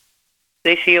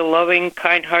 they see a loving,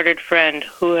 kind-hearted friend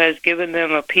who has given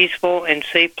them a peaceful and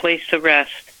safe place to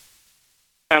rest.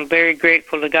 I'm very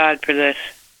grateful to God for this.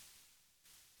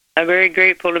 I'm very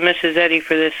grateful to Mrs. Eddy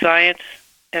for this science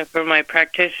and for my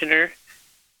practitioner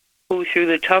who, through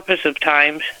the toughest of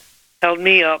times, held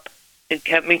me up and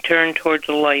kept me turned towards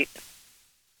the light.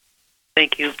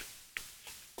 Thank you.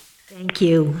 Thank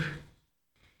you.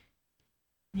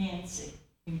 Nancy,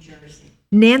 New Jersey.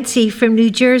 Nancy from New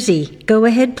Jersey. Go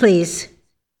ahead, please.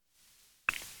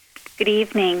 Good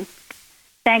evening.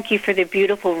 Thank you for the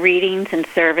beautiful readings and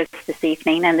service this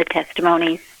evening and the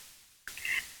testimonies.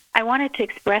 I wanted to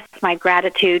express my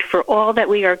gratitude for all that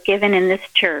we are given in this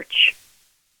church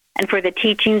and for the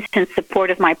teachings and support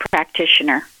of my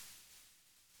practitioner.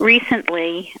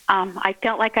 Recently, I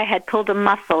felt like I had pulled a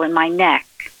muscle in my neck.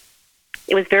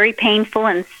 It was very painful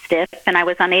and stiff, and I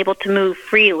was unable to move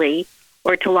freely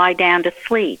or to lie down to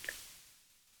sleep.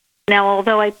 Now,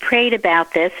 although I prayed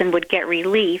about this and would get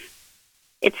relief,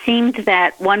 it seemed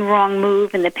that one wrong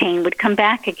move and the pain would come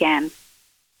back again.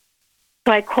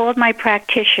 So I called my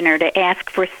practitioner to ask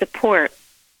for support.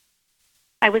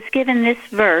 I was given this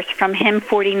verse from Hymn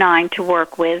 49 to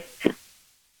work with.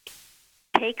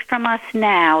 Take from us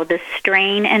now the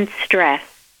strain and stress,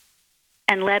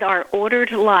 and let our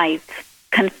ordered life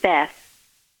confess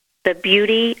the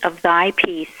beauty of thy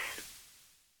peace.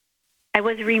 I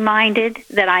was reminded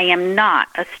that I am not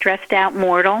a stressed out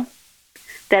mortal,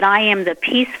 that I am the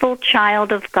peaceful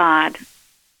child of God.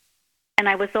 And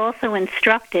I was also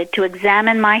instructed to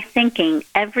examine my thinking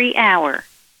every hour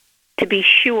to be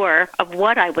sure of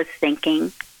what I was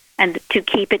thinking and to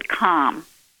keep it calm.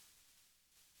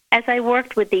 As I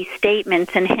worked with these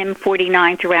statements in Hymn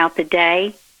 49 throughout the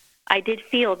day, I did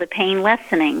feel the pain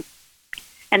lessening.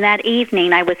 And that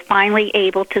evening, I was finally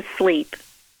able to sleep.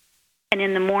 And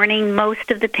in the morning,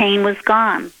 most of the pain was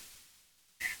gone.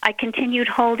 I continued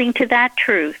holding to that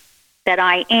truth, that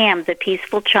I am the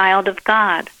peaceful child of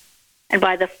God. And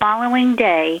by the following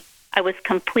day, I was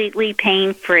completely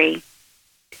pain-free.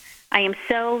 I am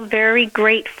so very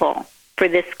grateful for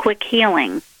this quick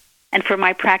healing and for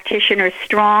my practitioner's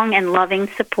strong and loving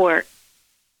support.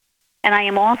 And I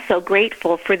am also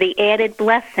grateful for the added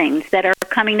blessings that are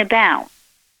coming about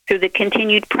through the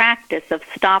continued practice of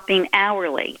stopping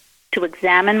hourly to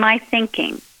examine my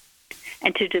thinking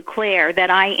and to declare that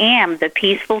I am the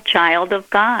peaceful child of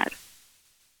God.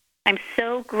 I'm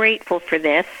so grateful for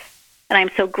this, and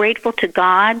I'm so grateful to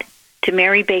God, to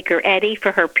Mary Baker Eddy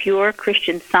for her pure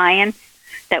Christian Science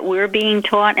that we're being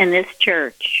taught in this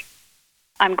church.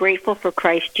 I'm grateful for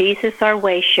Christ Jesus, our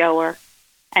way shower,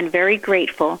 and very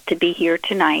grateful to be here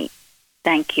tonight.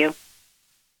 Thank you.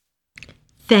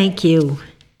 Thank you.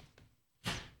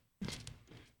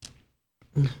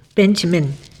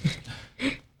 Benjamin.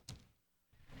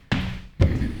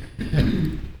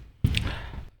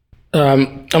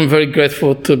 I'm very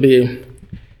grateful to be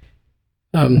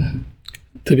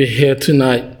here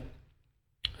tonight,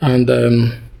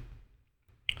 and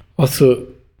also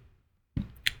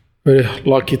very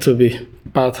lucky to be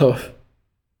part of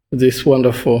this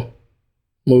wonderful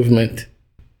movement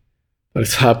that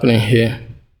is happening here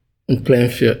in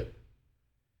Plainfield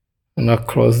and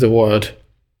across the world.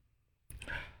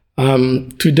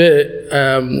 Today,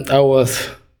 I was,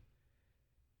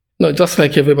 just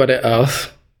like everybody else,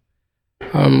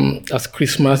 as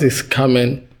Christmas is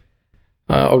coming,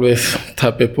 I always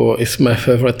tell people it's my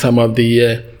favorite time of the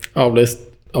year. I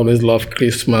always love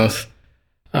Christmas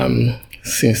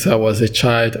since I was a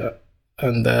child,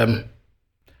 and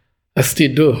I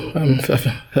still do.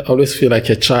 I always feel like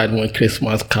a child when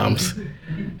Christmas comes.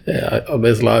 I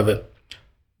always love it.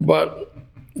 But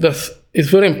it's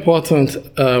very important,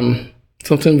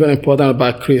 something very important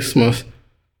about Christmas.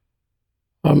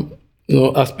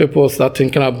 As people start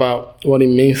thinking about what it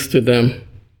means to them,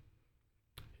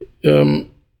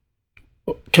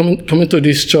 coming to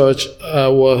this church, I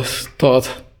was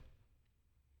taught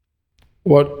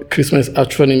what Christmas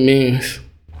actually means.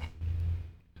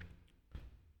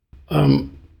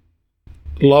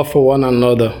 Love for one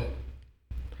another,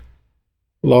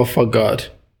 love for God,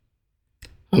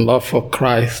 and love for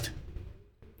Christ.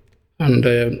 And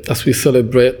as we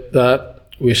celebrate that,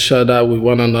 we share that with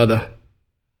one another.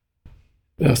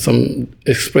 Some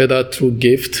express that through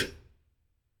gift.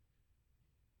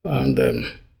 And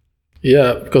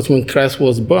because when Christ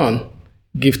was born,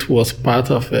 gift was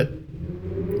part of it.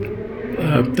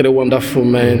 3 wonderful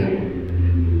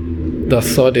men that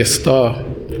saw the star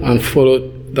and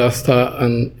followed that star,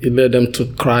 and it led them to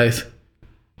Christ,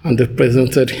 and they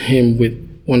presented him with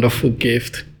wonderful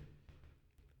gift.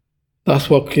 That's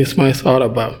what Christmas is all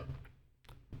about.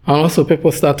 And also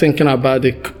people start thinking about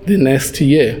the next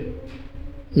year,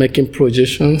 making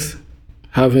projections,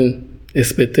 having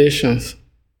expectations.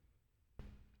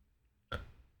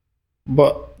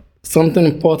 But something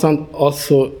important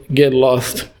also get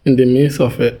lost in the midst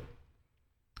of it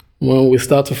when we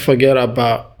start to forget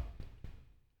about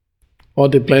all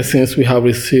the blessings we have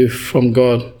received from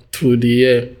God through the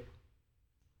year.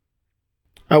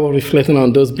 I was reflecting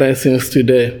on those blessings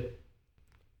today,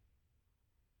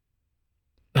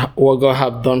 what God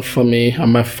has done for me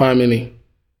and my family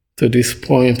to this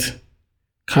point,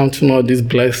 counting all these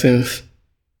blessings.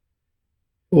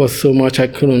 It was so much I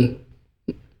couldn't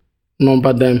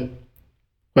number them,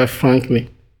 quite frankly.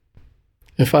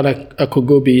 In fact, I could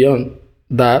go beyond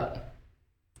that.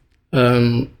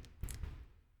 Even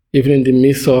in the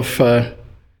midst of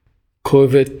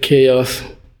COVID chaos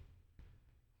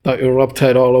that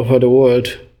erupted all over the world,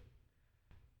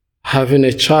 having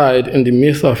a child in the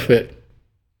midst of it,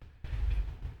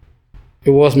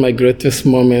 it was my greatest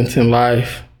moment in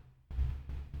life.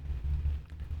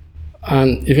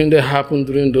 And even though it happened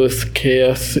during those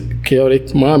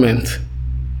chaotic moments,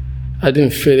 I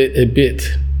didn't feel it a bit.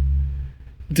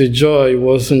 The joy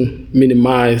wasn't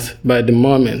minimized by the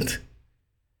moment.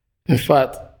 In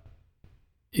fact,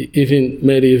 it even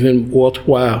made it even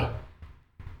worthwhile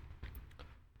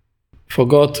for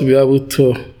God to be able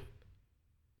to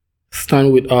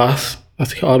stand with us,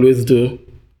 as He always do,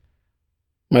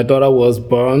 My daughter was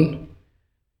born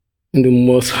in the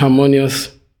most harmonious,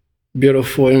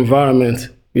 beautiful environment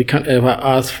we can ever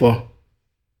ask for,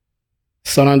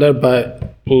 surrounded by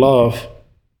love,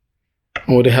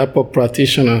 and with the help of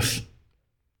practitioners.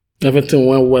 Everything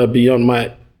went well beyond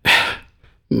my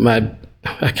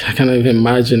I cannot even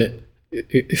imagine it.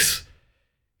 It's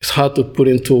hard to put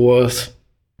into words.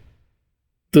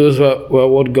 Those were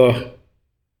what God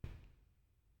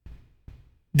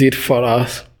did for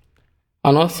us.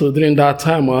 And also during that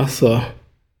time also,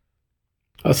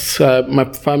 as my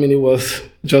family was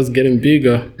just getting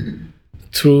bigger,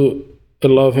 through a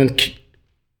loving,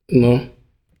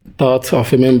 thought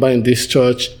of a member in this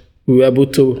church, we were able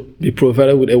to be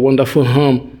provided with a wonderful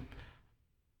home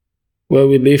where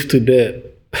we live today.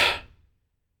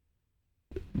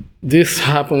 This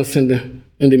happens in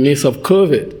the midst of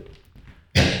COVID.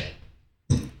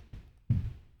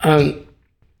 And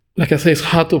like I said, it's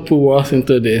hard to put words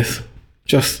into this.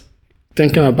 Just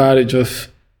thinking about it just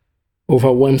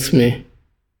overwhelms me.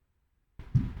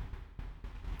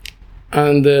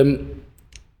 And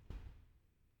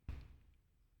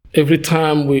every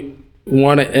time we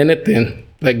wanted anything,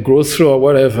 like grocery or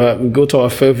whatever, we go to our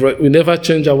favorite. We never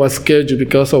change our schedule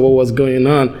because of what was going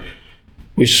on.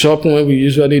 We shop when we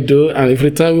usually do, and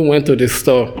every time we went to the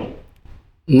store,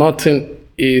 nothing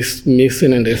is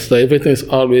missing in the store. Everything is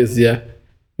always there.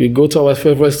 We go to our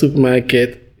favorite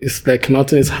supermarket, it's like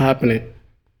nothing is happening.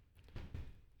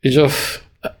 It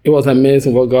was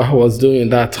amazing what God was doing at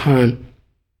that time.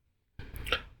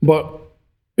 But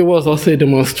it was also a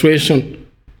demonstration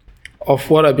of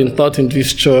what I've been taught in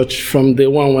this church from day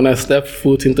one when I stepped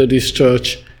foot into this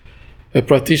church. A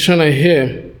practitioner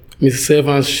here, Mrs.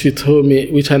 Evans, she told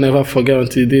me, which I never forget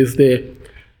until this day,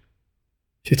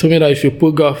 she told me that if you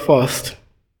put God first,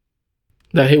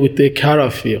 that He will take care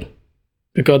of you.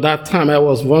 Because that time I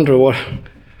was wondering, what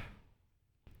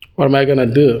am I going to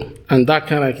do? And that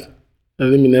kind of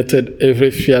eliminated every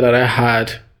fear that I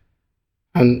had.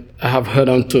 And I have held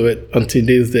on to it until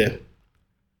this day.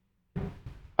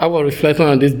 I was reflecting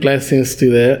on these blessings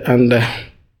today and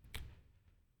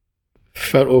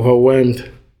felt overwhelmed.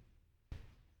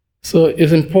 So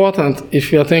it's important,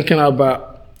 if you're thinking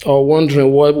about or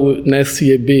wondering what will next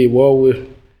year be, what will,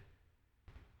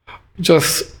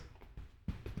 just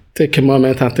take a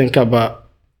moment and think about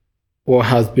what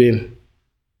has been.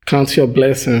 Count your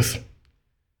blessings.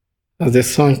 As the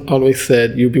song always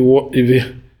said, you'll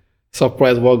be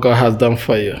surprised what God has done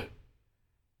for you.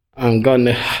 And God,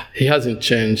 He hasn't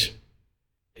changed.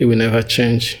 He will never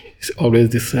change. He's always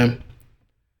the same.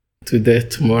 Today,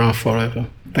 tomorrow, and forever.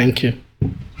 Thank you.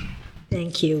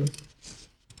 Thank you.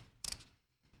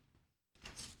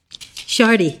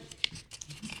 Shardy.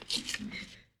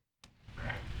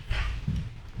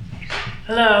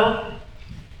 Hello.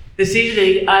 This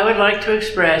evening, I would like to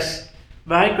express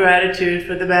my gratitude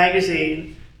for the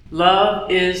magazine,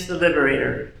 Love is the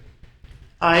Liberator.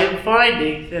 I am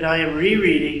finding that I am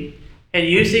rereading and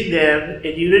using them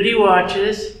in unity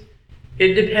watches,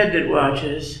 independent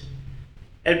watches,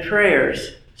 and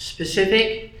prayers,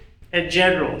 specific and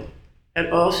general, and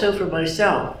also for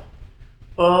myself,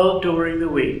 all during the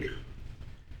week.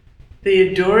 The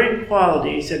enduring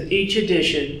qualities of each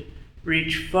edition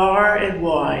reach far and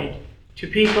wide to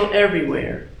people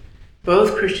everywhere,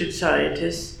 both Christian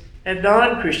Scientists and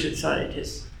non-Christian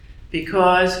scientists,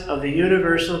 because of the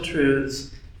universal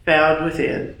truths found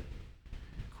within.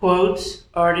 Quotes,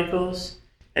 articles,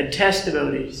 and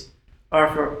testimonies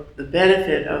are for the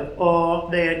benefit of all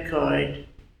mankind.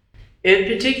 In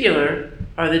particular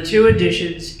are the two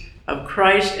editions of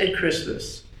Christ and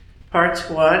Christmas, parts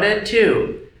 1 and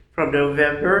 2, from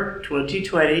November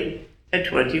 2020 and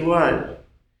 21.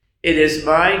 It is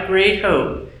my great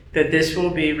hope that this will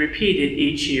be repeated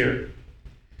each year.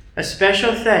 A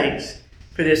special thanks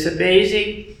for this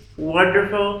amazing,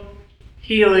 wonderful,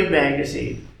 healing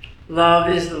magazine.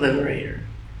 Love is the Liberator.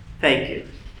 Thank you.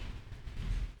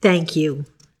 Thank you.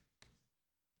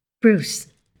 Bruce.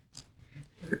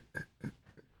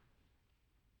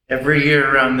 Every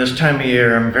year around this time of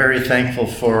year, I'm very thankful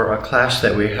for a class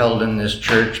that we held in this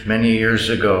church many years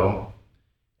ago.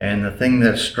 And the thing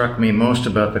that struck me most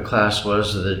about the class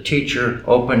was the teacher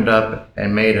opened up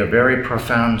and made a very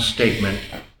profound statement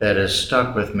that has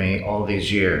stuck with me all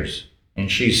these years. And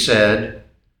she said,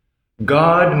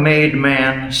 God made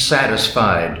man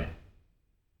satisfied.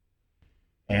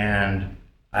 And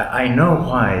I know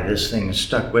why this thing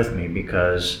stuck with me,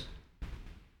 because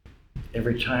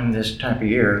every time this time of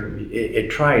year, it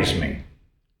tries me.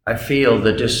 I feel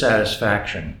the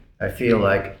dissatisfaction. I feel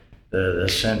like the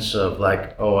sense of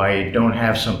like, oh, I don't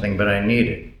have something, but I need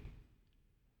it.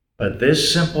 But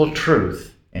this simple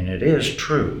truth And it is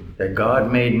true that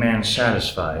God made man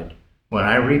satisfied. When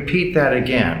I repeat that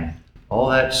again, all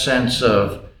that sense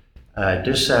of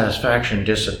dissatisfaction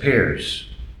disappears,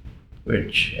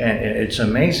 and it's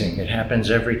amazing. It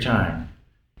happens every time.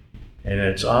 And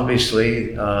it's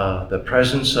obviously the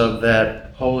presence of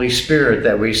that Holy Spirit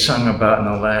that we sung about in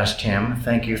the last hymn.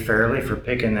 Thank you, Fairley, for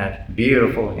picking that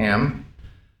beautiful hymn.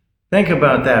 Think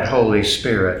about that Holy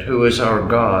Spirit, who is our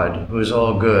God, who is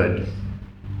all good.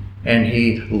 And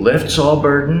he lifts all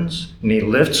burdens, and he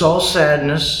lifts all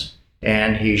sadness,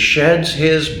 and he sheds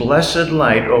his blessed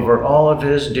light over all of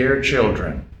his dear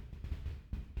children.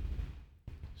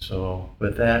 So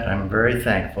with that, I'm very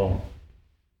thankful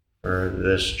for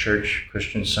this church,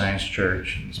 Christian Science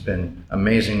Church. It's been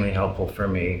amazingly helpful for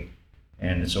me,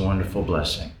 and it's a wonderful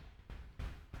blessing.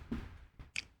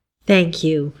 Thank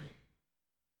you.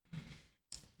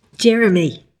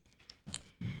 Jeremy.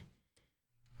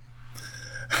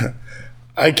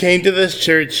 I came to this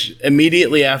church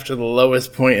immediately after the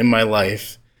lowest point in my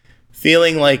life,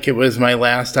 feeling like it was my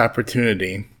last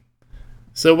opportunity.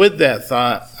 So with that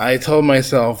thought, I told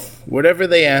myself, whatever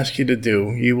they ask you to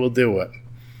do, you will do it.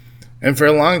 And for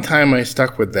a long time, I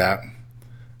stuck with that,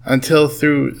 until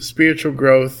through spiritual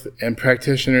growth and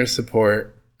practitioner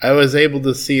support, I was able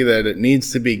to see that it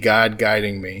needs to be God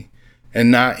guiding me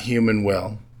and not human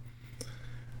will.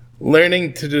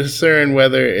 Learning to discern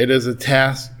whether a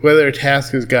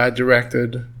task is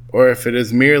God-directed, or if it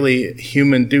is merely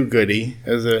human do-goody,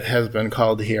 as it has been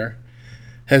called here,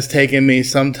 has taken me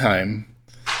some time,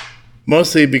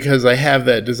 mostly because I have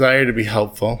that desire to be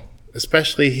helpful,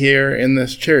 especially here in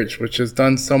this church, which has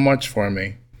done so much for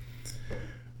me.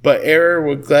 But error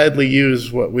will gladly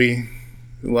use what we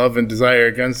love and desire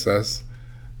against us.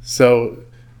 So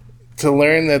to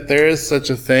learn that there is such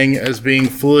a thing as being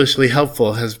foolishly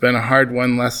helpful has been a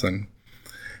hard-won lesson.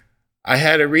 I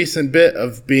had a recent bit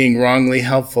of being wrongly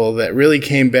helpful that really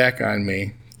came back on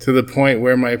me, to the point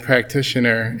where my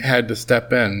practitioner had to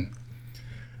step in.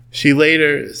 She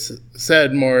later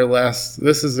said, more or less,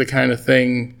 this is the kind of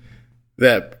thing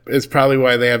that is probably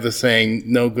why they have the saying,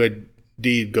 no good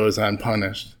deed goes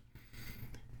unpunished.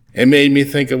 It made me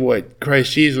think of what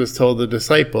Christ Jesus told the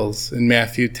disciples in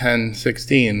Matthew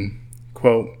 10:16,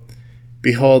 quote,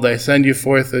 "Behold, I send you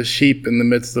forth as sheep in the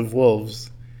midst of wolves.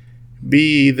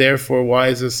 Be ye therefore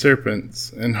wise as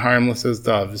serpents and harmless as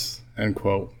doves," end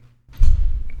quote.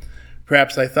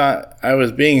 Perhaps I thought I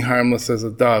was being harmless as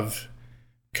a dove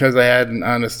because I had an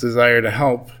honest desire to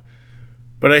help,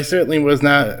 but I certainly was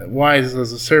not wise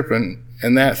as a serpent,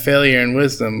 and that failure in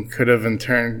wisdom could have in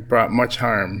turn brought much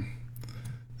harm.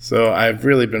 So I've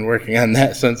really been working on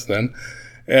that since then.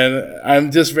 And I'm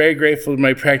just very grateful to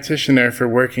my practitioner for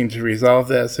working to resolve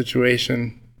that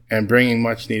situation and bringing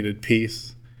much needed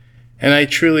peace. And I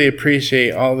truly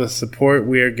appreciate all the support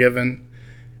we are given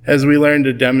as we learn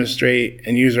to demonstrate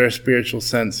and use our spiritual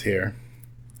sense here.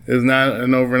 It is not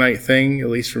an overnight thing, at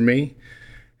least for me.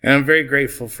 And I'm very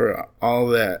grateful for all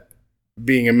that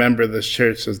being a member of this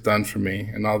church has done for me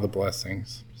and all the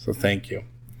blessings. So thank you.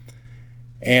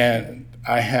 And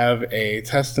I have a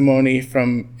testimony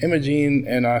from Imogene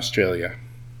in Australia.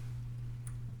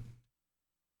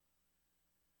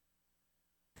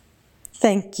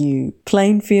 Thank you,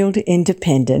 Plainfield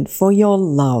Independent, for your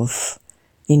love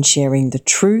in sharing the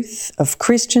truth of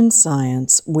Christian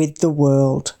Science with the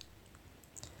world.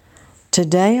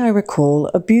 Today I recall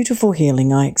a beautiful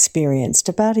healing I experienced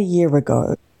about a year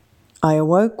ago. I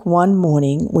awoke one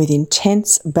morning with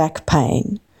intense back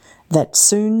pain that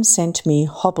soon sent me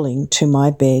hobbling to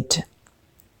my bed.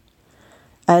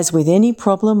 As with any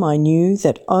problem, I knew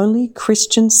that only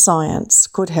Christian Science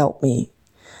could help me,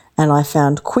 and I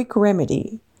found quick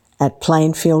remedy at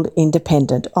Plainfield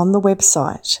Independent on the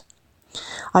website.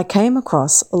 I came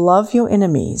across Love Your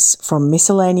Enemies from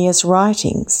Miscellaneous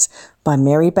Writings by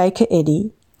Mary Baker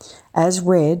Eddy, as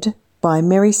read by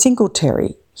Mary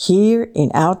Singletary here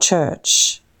in our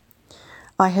church.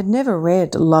 I had never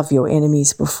read Love Your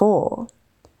Enemies before,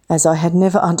 as I had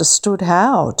never understood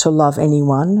how to love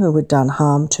anyone who had done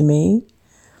harm to me.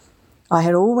 I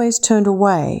had always turned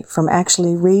away from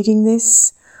actually reading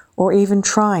this or even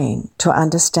trying to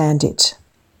understand it.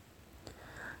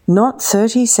 Not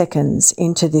 30 seconds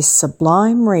into this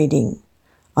sublime reading,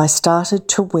 I started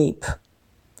to weep.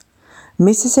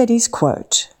 Mrs. Eddy's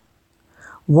quote,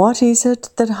 "What is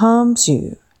it that harms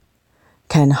you?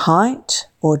 Can height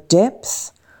or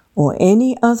depth or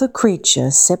any other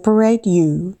creature separate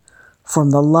you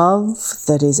from the love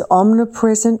that is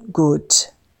omnipresent good,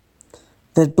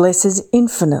 that blesses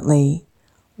infinitely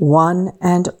one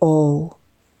and all?"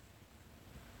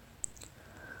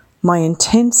 My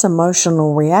intense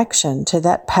emotional reaction to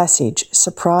that passage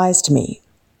surprised me,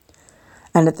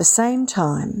 and at the same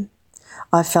time,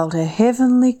 I felt a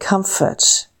heavenly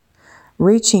comfort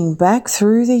reaching back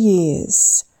through the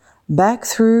years, back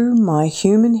through my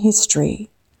human history,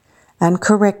 and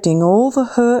correcting all the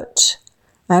hurt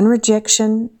and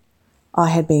rejection I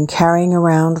had been carrying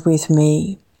around with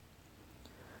me.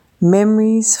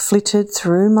 Memories flitted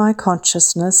through my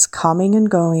consciousness, coming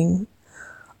and going,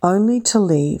 only to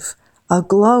leave a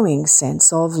glowing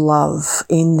sense of love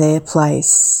in their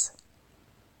place.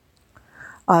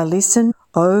 I listened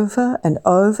over and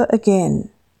over again,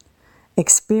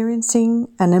 experiencing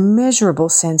an immeasurable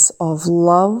sense of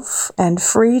love and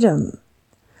freedom,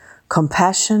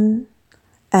 compassion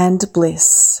and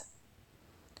bliss.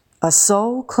 A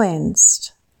soul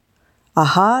cleansed, a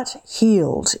heart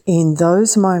healed in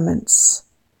those moments.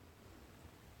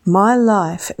 My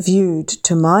life viewed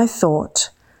to my thought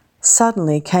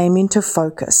suddenly came into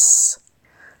focus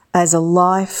as a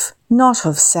life not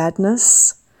of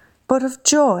sadness, but of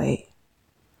joy,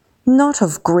 not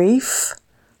of grief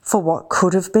for what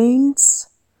could have been,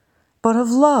 but of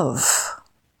love,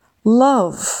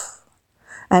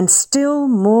 and still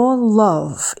more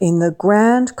love in the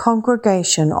grand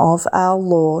congregation of our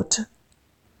Lord.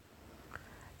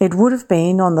 It would have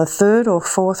been on the third or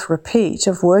fourth repeat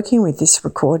of working with this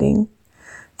recording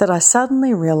that I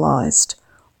suddenly realised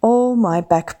all my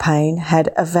back pain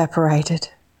had evaporated.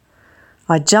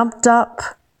 I jumped up,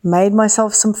 made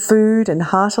myself some food and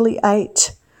heartily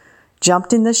ate,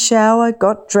 jumped in the shower,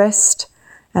 got dressed,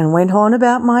 and went on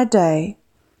about my day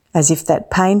as if that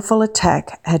painful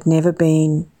attack had never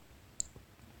been.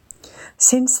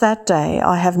 Since that day,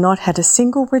 I have not had a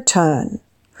single return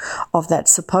of that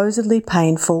supposedly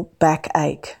painful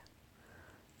backache.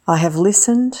 I have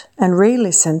listened and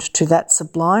re-listened to that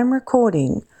sublime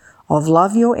recording of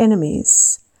Love Your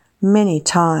Enemies many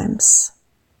times.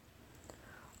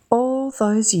 All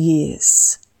those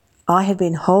years, I had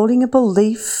been holding a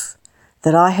belief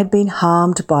that I had been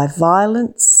harmed by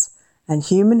violence and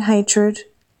human hatred,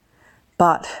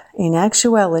 but in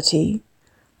actuality,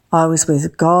 I was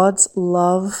with God's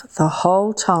love the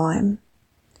whole time.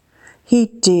 He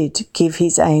did give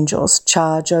his angels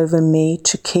charge over me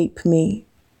to keep me.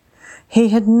 He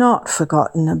had not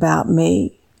forgotten about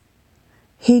me.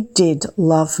 He did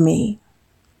love me.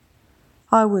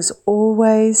 I was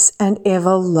always and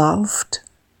ever loved,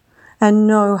 and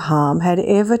no harm had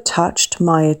ever touched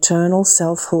my eternal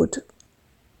selfhood.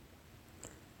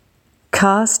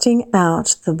 Casting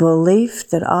out the belief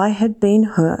that I had been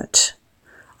hurt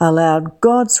allowed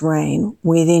God's reign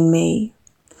within me,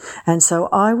 and so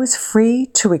I was free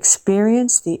to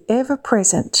experience the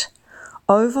ever-present,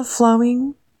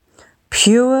 overflowing,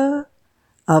 pure,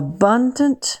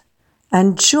 abundant,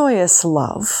 and joyous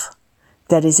love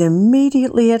that is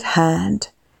immediately at hand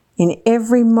in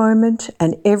every moment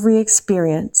and every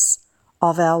experience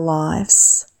of our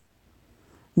lives.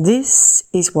 This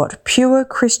is what pure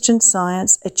Christian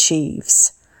Science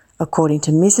achieves, according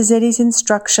to Mrs. Eddy's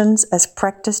instructions as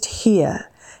practiced here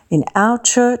in our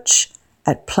church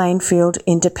at Plainfield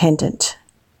Independent.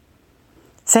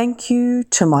 Thank you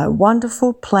to my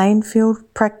wonderful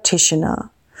Plainfield practitioner,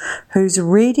 whose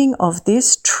reading of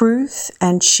this truth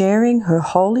and sharing her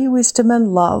holy wisdom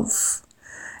and love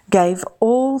gave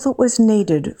all that was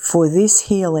needed for this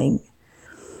healing.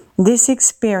 This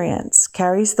experience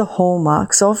carries the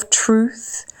hallmarks of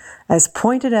truth as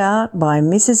pointed out by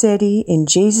Mrs. Eddy in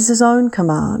Jesus' own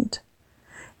command.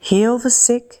 Heal the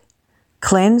sick,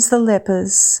 cleanse the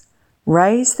lepers,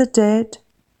 raise the dead,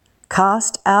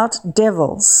 cast out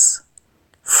devils.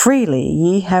 Freely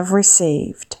ye have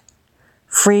received,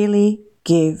 freely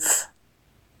give.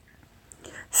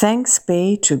 Thanks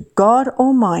be to God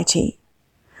Almighty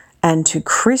and to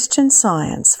Christian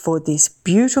Science for this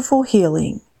beautiful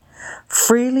healing,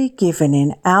 freely given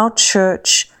in our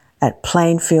church at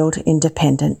Plainfield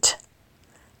Independent.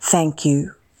 Thank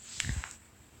you.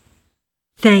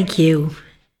 Thank you.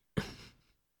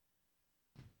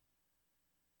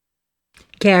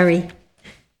 Gary.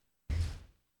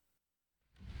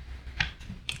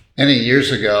 Many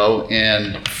years ago,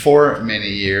 and for many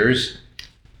years,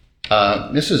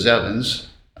 Mrs. Evans,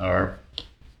 our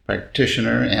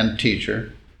practitioner and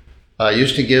teacher,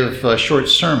 used to give short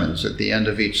sermons at the end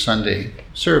of each Sunday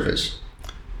service.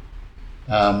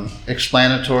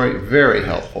 Explanatory, very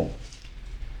helpful.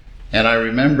 And I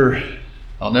remember,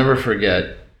 I'll never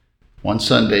forget, one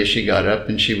Sunday she got up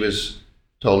and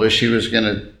told us she was going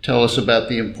to tell us about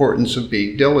the importance of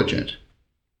being diligent.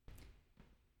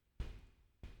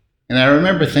 And I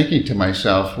remember thinking to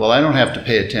myself, well, I don't have to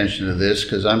pay attention to this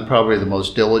because I'm probably the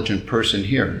most diligent person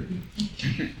here.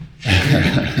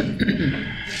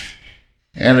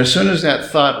 And as soon as that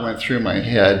thought went through my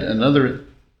head, another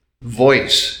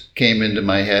voice came into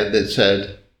my head that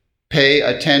said, "Pay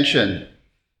attention."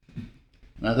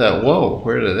 And I thought, whoa,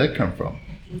 where did that come from?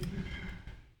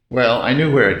 Well, I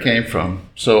knew where it came from,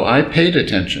 so I paid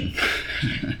attention.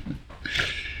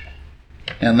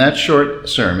 And that short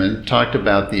sermon talked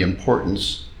about the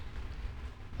importance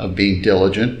of being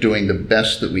diligent, doing the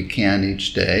best that we can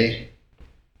each day,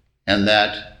 and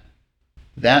that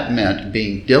meant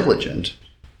being diligent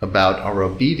about our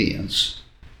obedience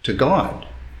to God.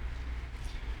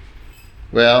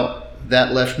 Well,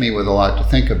 that left me with a lot to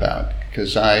think about,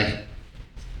 because I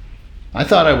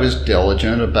thought I was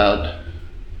diligent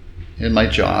in my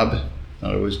job. I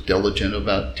thought I was diligent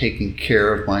about taking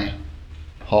care of my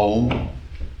home,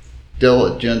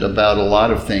 diligent about a lot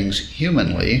of things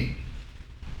humanly,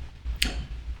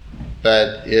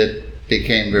 but it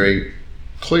became very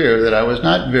clear that I was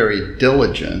not very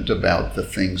diligent about the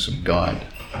things of God.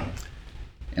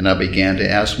 And I began to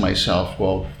ask myself,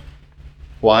 well,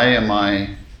 why am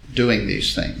I doing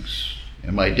these things?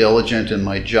 Am I diligent in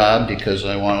my job because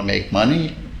I want to make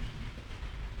money?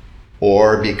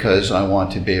 Or because I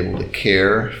want to be able to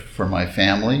care for my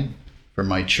family, for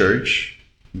my church,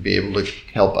 be able to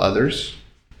help others?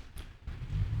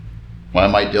 Why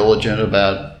am I diligent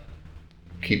about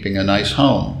keeping a nice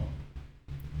home?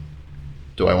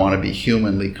 Do I want to be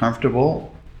humanly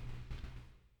comfortable?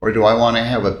 Or do I want to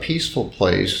have a peaceful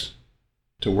place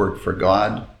to work for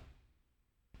God,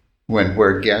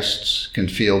 where guests can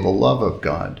feel the love of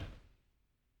God?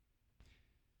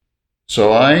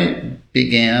 So I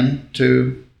began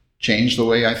to change the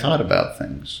way I thought about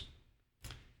things.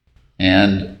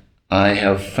 And I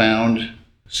have found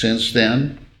since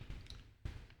then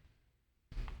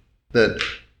that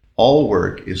all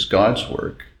work is God's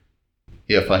work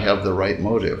if I have the right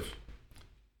motive.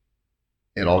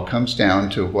 It all comes down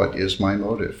to what is my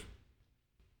motive.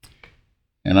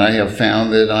 And I have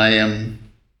found that I am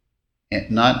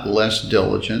not less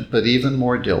diligent, but even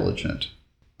more diligent.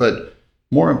 But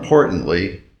more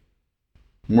importantly,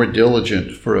 more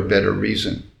diligent for a better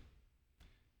reason.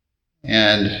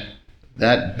 And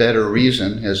that better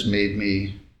reason has made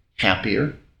me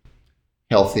happier,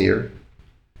 healthier,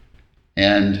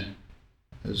 and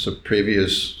as a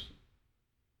previous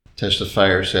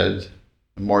testifier said,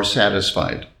 more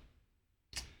satisfied.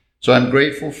 So I'm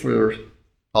grateful for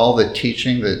all the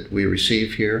teaching that we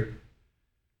receive here,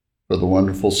 for the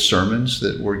wonderful sermons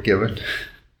that were given,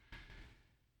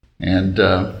 and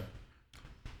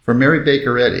for Mary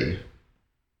Baker Eddy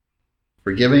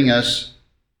for giving us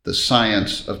the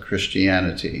science of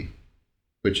Christianity,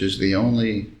 which is the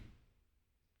only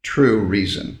true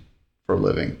reason for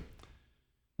living.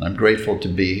 I'm grateful to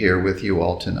be here with you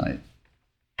all tonight.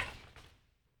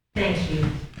 Thank you.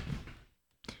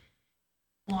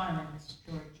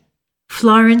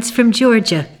 Florence from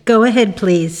Georgia. Go ahead,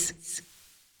 please.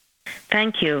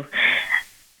 Thank you.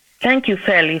 Thank you,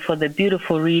 Fairley, for the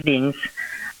beautiful readings.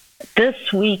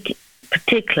 This week,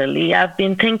 particularly, I've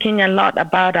been thinking a lot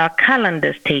about our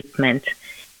calendar statements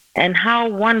and how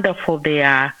wonderful they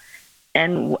are.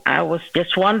 And I was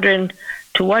just wondering,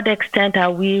 to what extent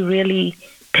are we really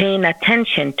paying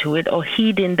attention to it or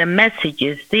heeding the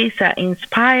messages? These are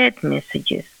inspired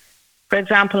messages. For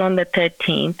example, on the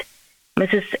 13th,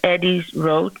 Mrs. Eddy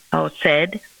wrote or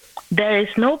said, "There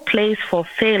is no place for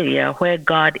failure where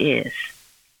God is,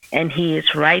 and He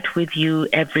is right with you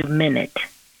every minute."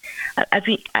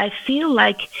 I feel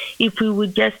like if we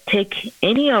would just take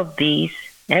any of these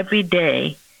every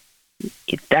day,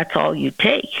 if that's all you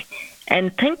take,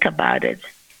 and think about it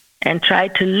and try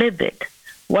to live it,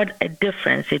 what a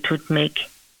difference it would make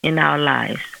in our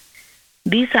lives.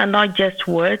 These are not just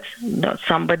words that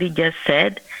somebody just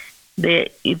said. They're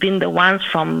even the ones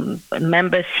from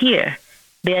members here.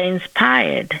 They are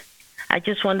inspired. I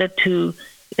just wanted to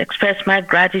express my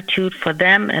gratitude for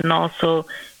them and also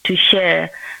to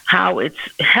share how it's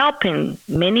helping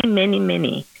many, many,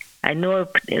 many. I know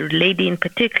a lady in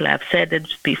particular, I've said it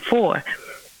before,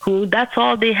 who that's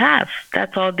all they have.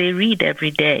 That's all they read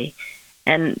every day.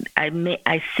 And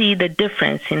I see the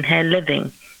difference in her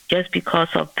living just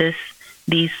because of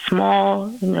these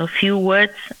small, few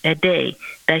words a day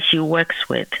that she works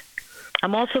with.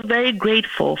 I'm also very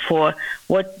grateful for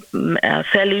what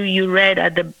Feli, you read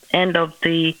at the end of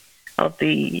the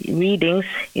readings.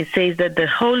 It says that the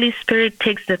Holy Spirit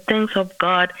takes the things of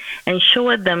God and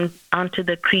showeth them unto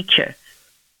the creature.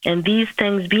 And these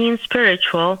things being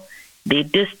spiritual, they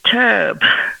disturb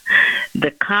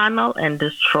the carnal and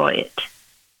destroy it.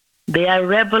 They are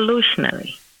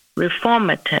revolutionary,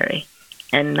 reformatory,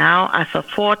 and now as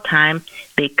aforetime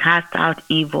they cast out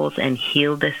evils and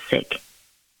heal the sick.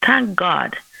 Thank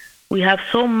God, we have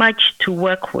so much to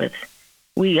work with.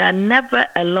 We are never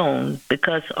alone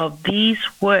because of these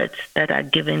words that are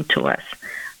given to us.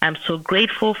 I'm so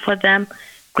grateful for them,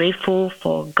 grateful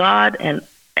for God, and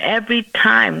every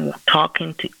time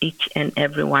talking to each and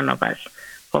every one of us.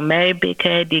 For Mary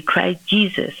Baker, the Christ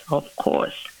Jesus, of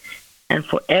course, and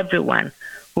for everyone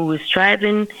who is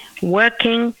striving,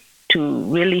 working to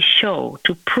really show,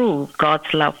 to prove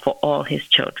God's love for all his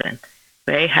children.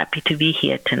 Very happy to be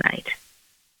here tonight.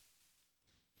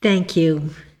 Thank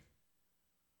you.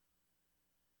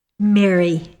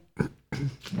 Mary. Good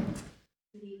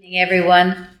evening,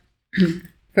 everyone.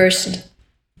 First,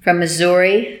 from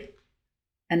Missouri,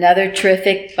 another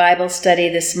terrific Bible study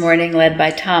this morning led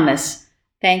by Thomas.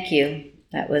 Thank you.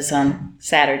 That was on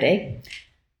Saturday.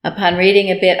 Upon reading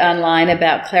a bit online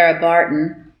about Clara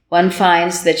Barton, one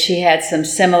finds that she had some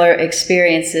similar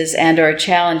experiences and or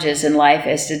challenges in life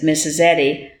as did Mrs.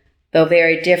 Eddy, though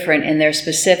very different in their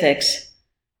specifics.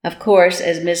 Of course,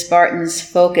 as Miss Barton's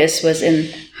focus was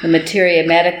in the materia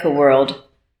medica world,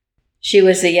 she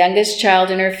was the youngest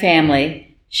child in her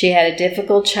family. She had a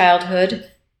difficult childhood.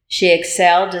 She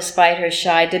excelled despite her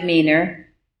shy demeanor.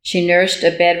 She nursed a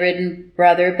bedridden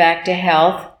brother back to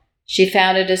health. She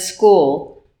founded a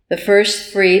school, the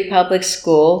first free public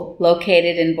school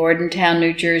located in Bordentown,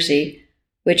 New Jersey,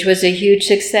 which was a huge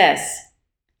success,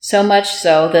 so much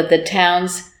so that the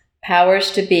town's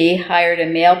powers to be hired a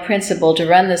male principal to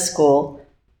run the school,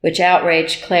 which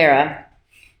outraged Clara.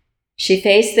 She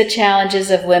faced the challenges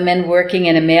of women working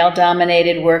in a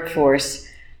male-dominated workforce.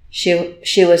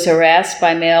 She was harassed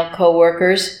by male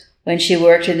co-workers when she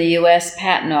worked in the U.S.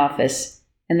 Patent Office,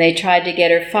 and they tried to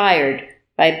get her fired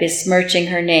by besmirching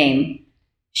her name.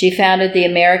 She founded the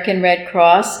American Red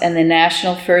Cross and the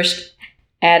National First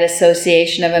Aid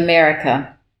Association of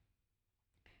America.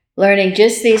 Learning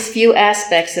just these few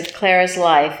aspects of Clara's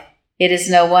life, it is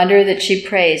no wonder that she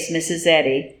praised Mrs.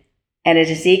 Eddy, and it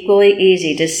is equally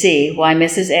easy to see why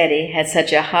Mrs. Eddy had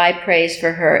such a high praise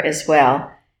for her as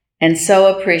well, and so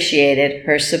appreciated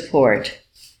her support.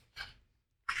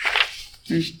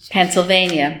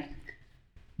 Pennsylvania.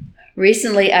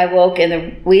 Recently I woke in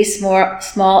the wee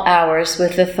small hours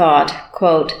with the thought,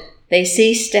 quote, "They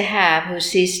cease to have who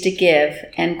cease to give,"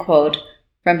 end quote,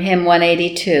 from hymn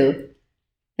 182.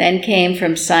 Then came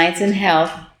from Science and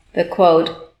Health the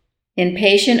quote, "In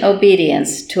patient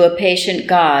obedience to a patient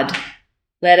God,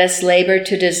 let us labor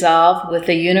to dissolve with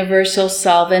the universal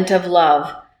solvent of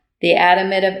love the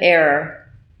adamant of error,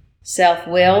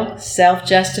 self-will,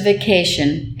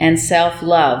 self-justification, and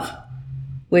self-love,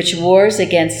 which wars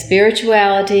against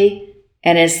spirituality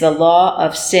and is the law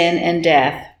of sin and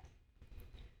death."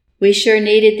 We sure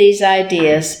needed these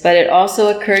ideas, but it also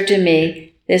occurred to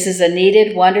me this is a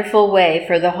needed, wonderful way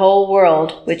for the whole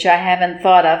world, which I haven't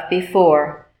thought of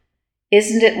before.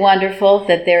 Isn't it wonderful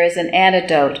that there is an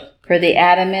antidote for the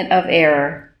adamant of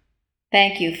error?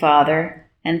 Thank you, Father,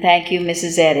 and thank you,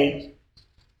 Mrs. Eddy.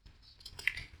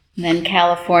 And then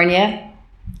California.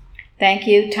 Thank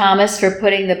you, Thomas, for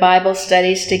putting the Bible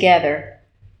studies together.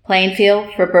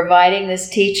 Plainfield for providing this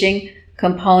teaching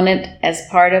component as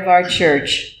part of our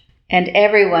church, and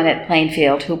everyone at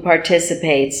Plainfield who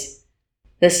participates.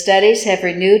 The studies have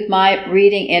renewed my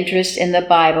reading interest in the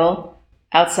Bible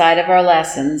outside of our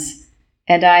lessons,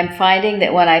 and I'm finding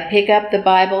that when I pick up the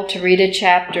Bible to read a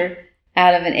chapter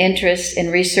out of an interest in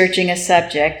researching a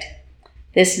subject,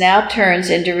 this now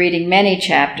turns into reading many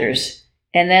chapters,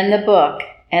 and then the book,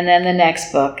 and then the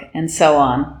next book, and so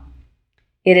on.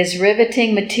 It is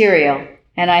riveting material,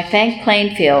 and I thank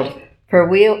Plainfield for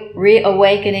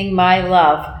reawakening my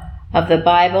love of the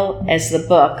Bible as the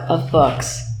book of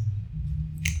books.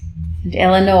 And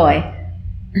Illinois.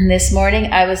 This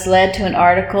morning I was led to an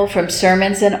article from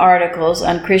Sermons and Articles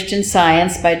on Christian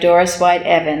Science by Doris White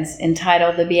Evans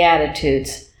entitled The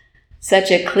Beatitudes.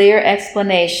 Such a clear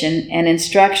explanation and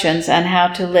instructions on how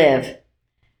to live.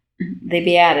 The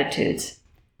Beatitudes.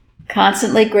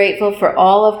 Constantly grateful for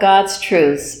all of God's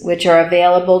truths which are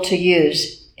available to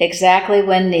use exactly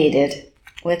when needed,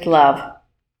 with love.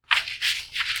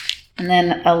 And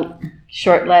then a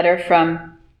short letter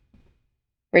from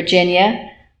Virginia.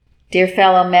 Dear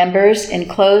fellow members,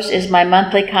 enclosed is my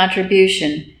monthly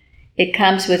contribution. It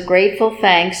comes with grateful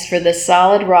thanks for the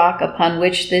solid rock upon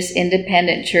which this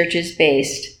independent church is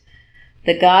based.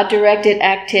 The God-directed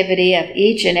activity of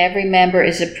each and every member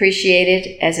is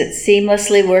appreciated as it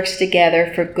seamlessly works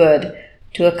together for good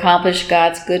to accomplish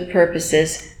God's good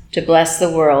purposes to bless the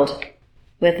world.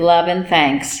 With love and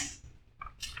thanks.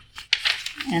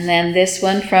 And then this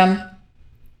one from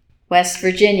West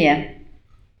Virginia.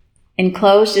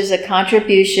 Enclosed is a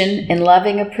contribution in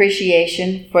loving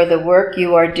appreciation for the work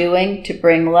you are doing to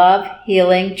bring love,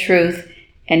 healing, truth,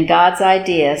 and God's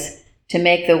ideas to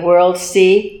make the world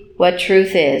see what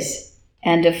truth is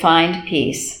and to find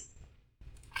peace.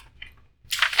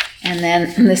 And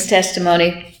then this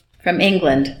testimony from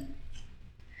England.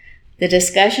 The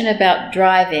discussion about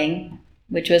driving,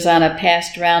 which was on a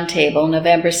past roundtable,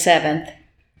 November 7th,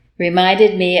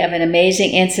 reminded me of an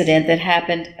amazing incident that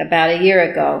happened about a year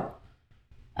ago.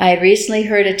 I had recently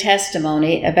heard a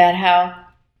testimony about how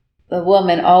the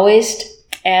woman always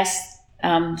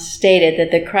stated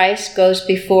that the Christ goes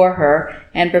before her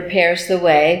and prepares the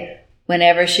way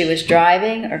whenever she was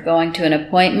driving or going to an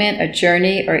appointment, a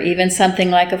journey, or even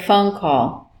something like a phone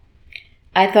call.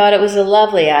 I thought it was a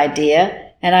lovely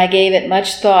idea, and I gave it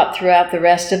much thought throughout the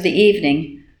rest of the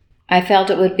evening. I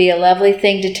felt it would be a lovely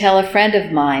thing to tell a friend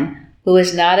of mine who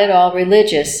is not at all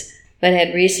religious, but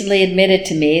had recently admitted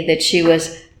to me that she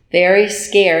was very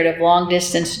scared of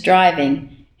long-distance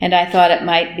driving, and I thought it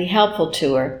might be helpful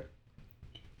to her.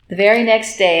 The very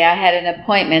next day, I had an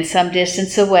appointment some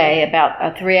distance away, about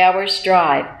a 3 hours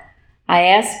drive. I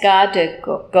asked God to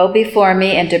go before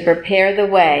me and to prepare the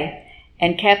way,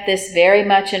 and kept this very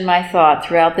much in my thought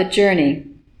throughout the journey.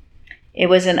 It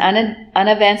was an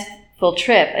uneventful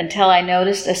trip until I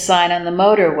noticed a sign on the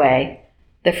motorway,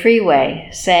 the freeway,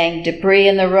 saying debris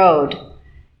in the road.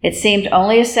 It seemed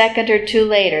only a second or two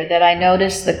later that I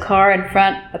noticed the car in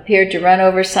front appeared to run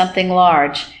over something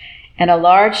large, and a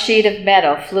large sheet of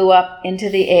metal flew up into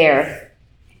the air.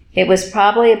 It was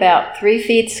probably about 3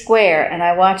 feet square, and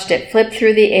I watched it flip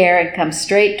through the air and come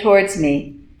straight towards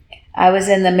me. I was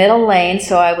in the middle lane,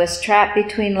 so I was trapped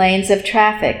between lanes of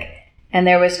traffic, and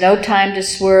there was no time to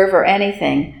swerve or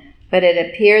anything, but it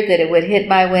appeared that it would hit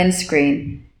my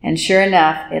windscreen, and sure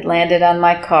enough, it landed on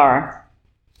my car.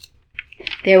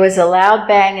 There was a loud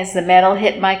bang as the metal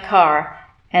hit my car,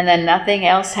 and then nothing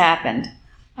else happened.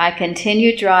 I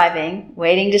continued driving,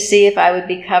 waiting to see if I would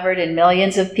be covered in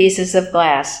millions of pieces of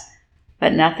glass,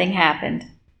 but nothing happened.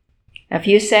 A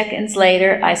few seconds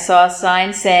later, I saw a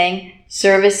sign saying,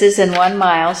 "Services in 1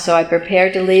 mile," so I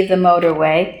prepared to leave the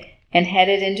motorway and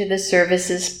headed into the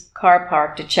services car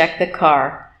park to check the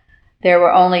car. There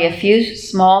were only a few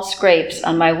small scrapes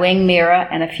on my wing mirror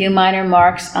and a few minor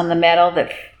marks on the metal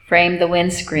that framed the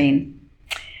windscreen.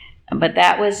 But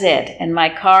that was it, and my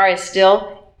car is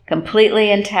still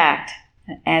completely intact,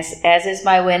 as is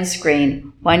my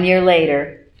windscreen, 1 year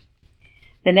later.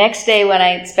 The next day when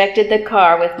I inspected the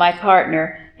car with my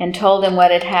partner and told him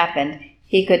what had happened,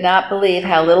 he could not believe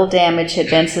how little damage had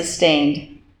been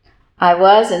sustained. I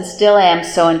was and still am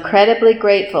so incredibly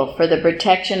grateful for the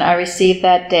protection I received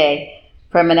that day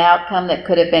from an outcome that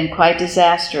could have been quite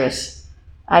disastrous.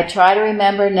 I try to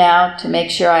remember now to make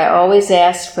sure I always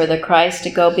ask for the Christ to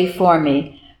go before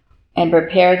me and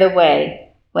prepare the way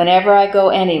whenever I go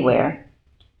anywhere.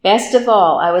 Best of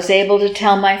all, I was able to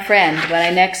tell my friend when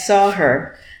I next saw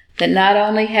her that not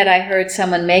only had I heard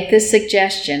someone make this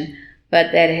suggestion,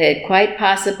 but that it had quite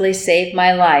possibly saved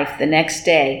my life the next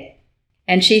day.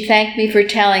 And she thanked me for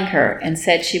telling her and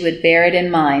said she would bear it in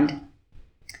mind.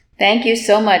 Thank you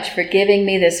so much for giving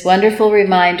me this wonderful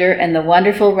reminder and the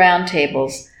wonderful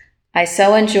roundtables. I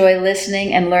so enjoy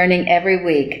listening and learning every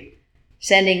week.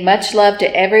 Sending much love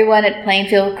to everyone at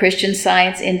Plainfield Christian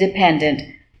Science Independent,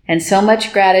 and so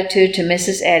much gratitude to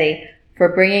Mrs. Eddy for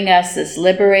bringing us this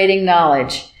liberating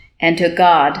knowledge, and to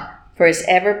God for his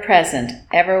ever-present,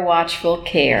 ever-watchful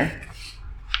care.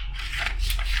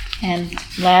 And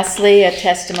lastly, a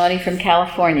testimony from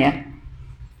California.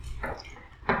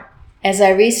 As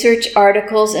I research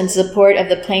articles in support of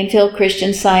the Plainfield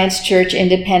Christian Science Church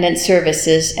independent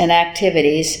services and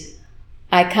activities,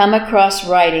 I come across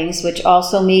writings which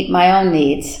also meet my own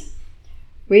needs.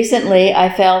 Recently, I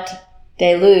felt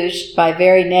deluged by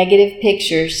very negative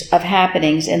pictures of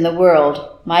happenings in the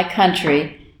world, my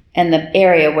country, and the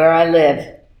area where I live.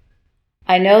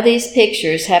 I know these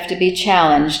pictures have to be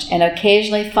challenged and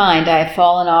occasionally find I have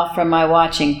fallen off from my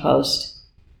watching post.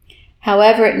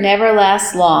 However, it never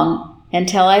lasts long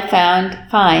until I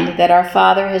find that our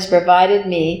Father has provided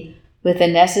me with the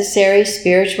necessary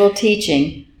spiritual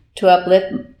teaching to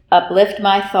uplift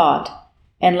my thought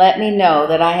and let me know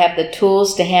that I have the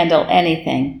tools to handle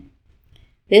anything.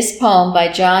 This poem by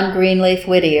John Greenleaf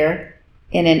Whittier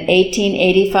in an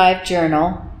 1885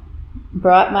 journal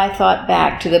brought my thought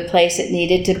back to the place it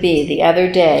needed to be the other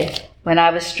day when I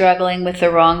was struggling with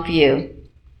the wrong view.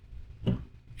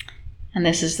 And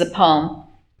this is the poem.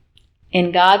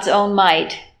 In God's own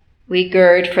might, we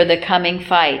gird for the coming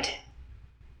fight,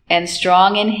 and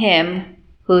strong in him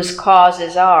whose cause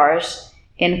is ours,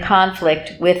 in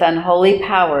conflict with unholy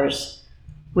powers,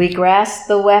 we grasp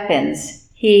the weapons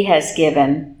He has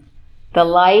given, the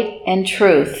light and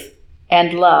truth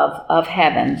and love of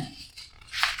heaven.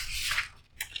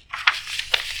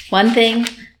 One thing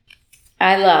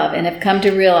I love and have come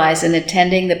to realize in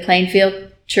attending the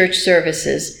Plainfield Church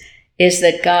services is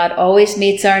that God always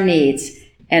meets our needs,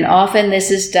 and often this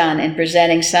is done in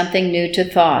presenting something new to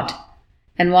thought.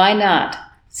 And why not,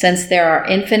 since there are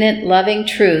infinite loving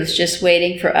truths just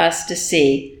waiting for us to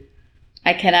see?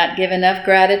 I cannot give enough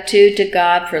gratitude to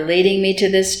God for leading me to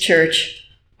this church,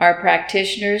 our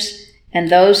practitioners, and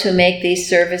those who make these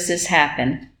services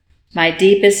happen. My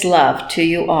deepest love to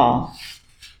you all.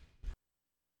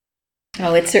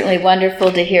 Oh, it's certainly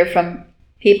wonderful to hear from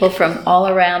people from all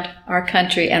around our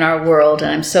country and our world,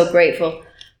 and I'm so grateful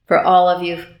for all of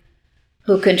you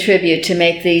who contribute to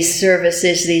make these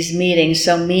services, these meetings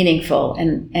so meaningful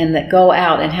and that go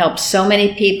out and help so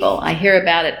many people. I hear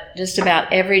about it just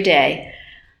about every day.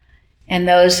 And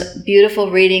those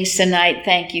beautiful readings tonight,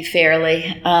 thank you,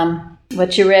 Fairley.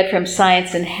 What you read from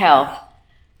Science and Health.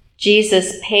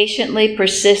 Jesus patiently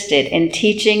persisted in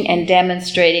teaching and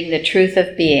demonstrating the truth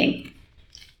of being.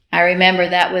 I remember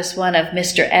that was one of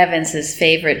Mr. Evans's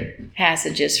favorite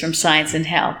passages from Science and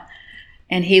Health.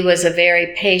 And he was a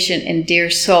very patient and dear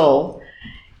soul.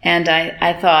 And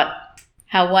I thought,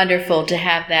 how wonderful to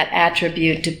have that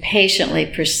attribute, to patiently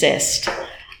persist.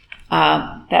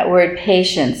 That word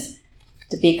patience,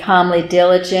 to be calmly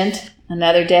diligent.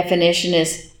 Another definition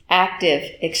is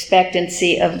active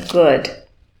expectancy of good.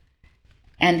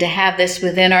 And to have this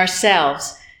within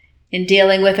ourselves. In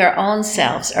dealing with our own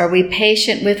selves, are we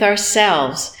patient with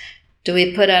ourselves? Do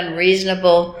we put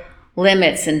unreasonable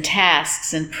limits and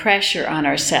tasks and pressure on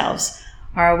ourselves?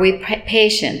 Or are we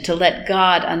patient to let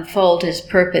God unfold His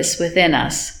purpose within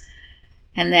us?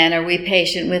 And then are we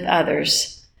patient with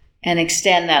others and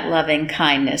extend that loving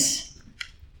kindness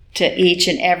to each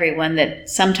and everyone that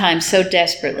sometimes so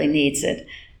desperately needs it?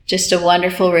 Just a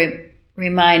wonderful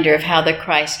reminder of how the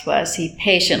Christ was. He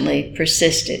patiently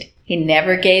persisted. He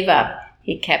never gave up.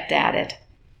 He kept at it.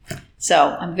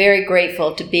 So I'm very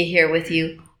grateful to be here with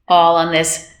you all on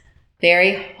this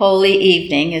very holy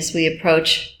evening as we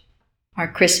approach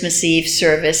our Christmas Eve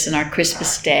service and our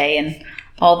Christmas Day and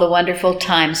all the wonderful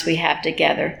times we have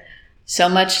together. So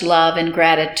much love and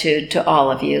gratitude to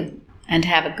all of you, and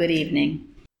have a good evening.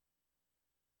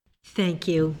 Thank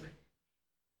you.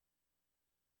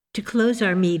 To close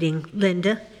our meeting,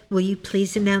 Linda, will you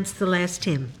please announce the last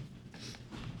hymn?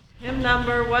 Hymn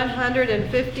number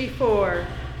 154.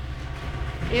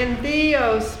 In Thee,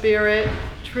 O Spirit,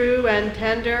 true and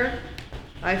tender,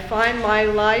 I find my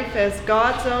life as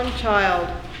God's own child.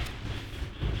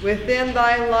 Within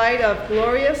Thy light of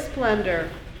glorious splendor,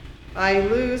 I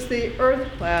lose the earth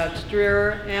clouds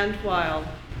drear and wild.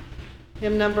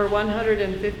 Hymn number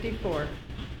 154.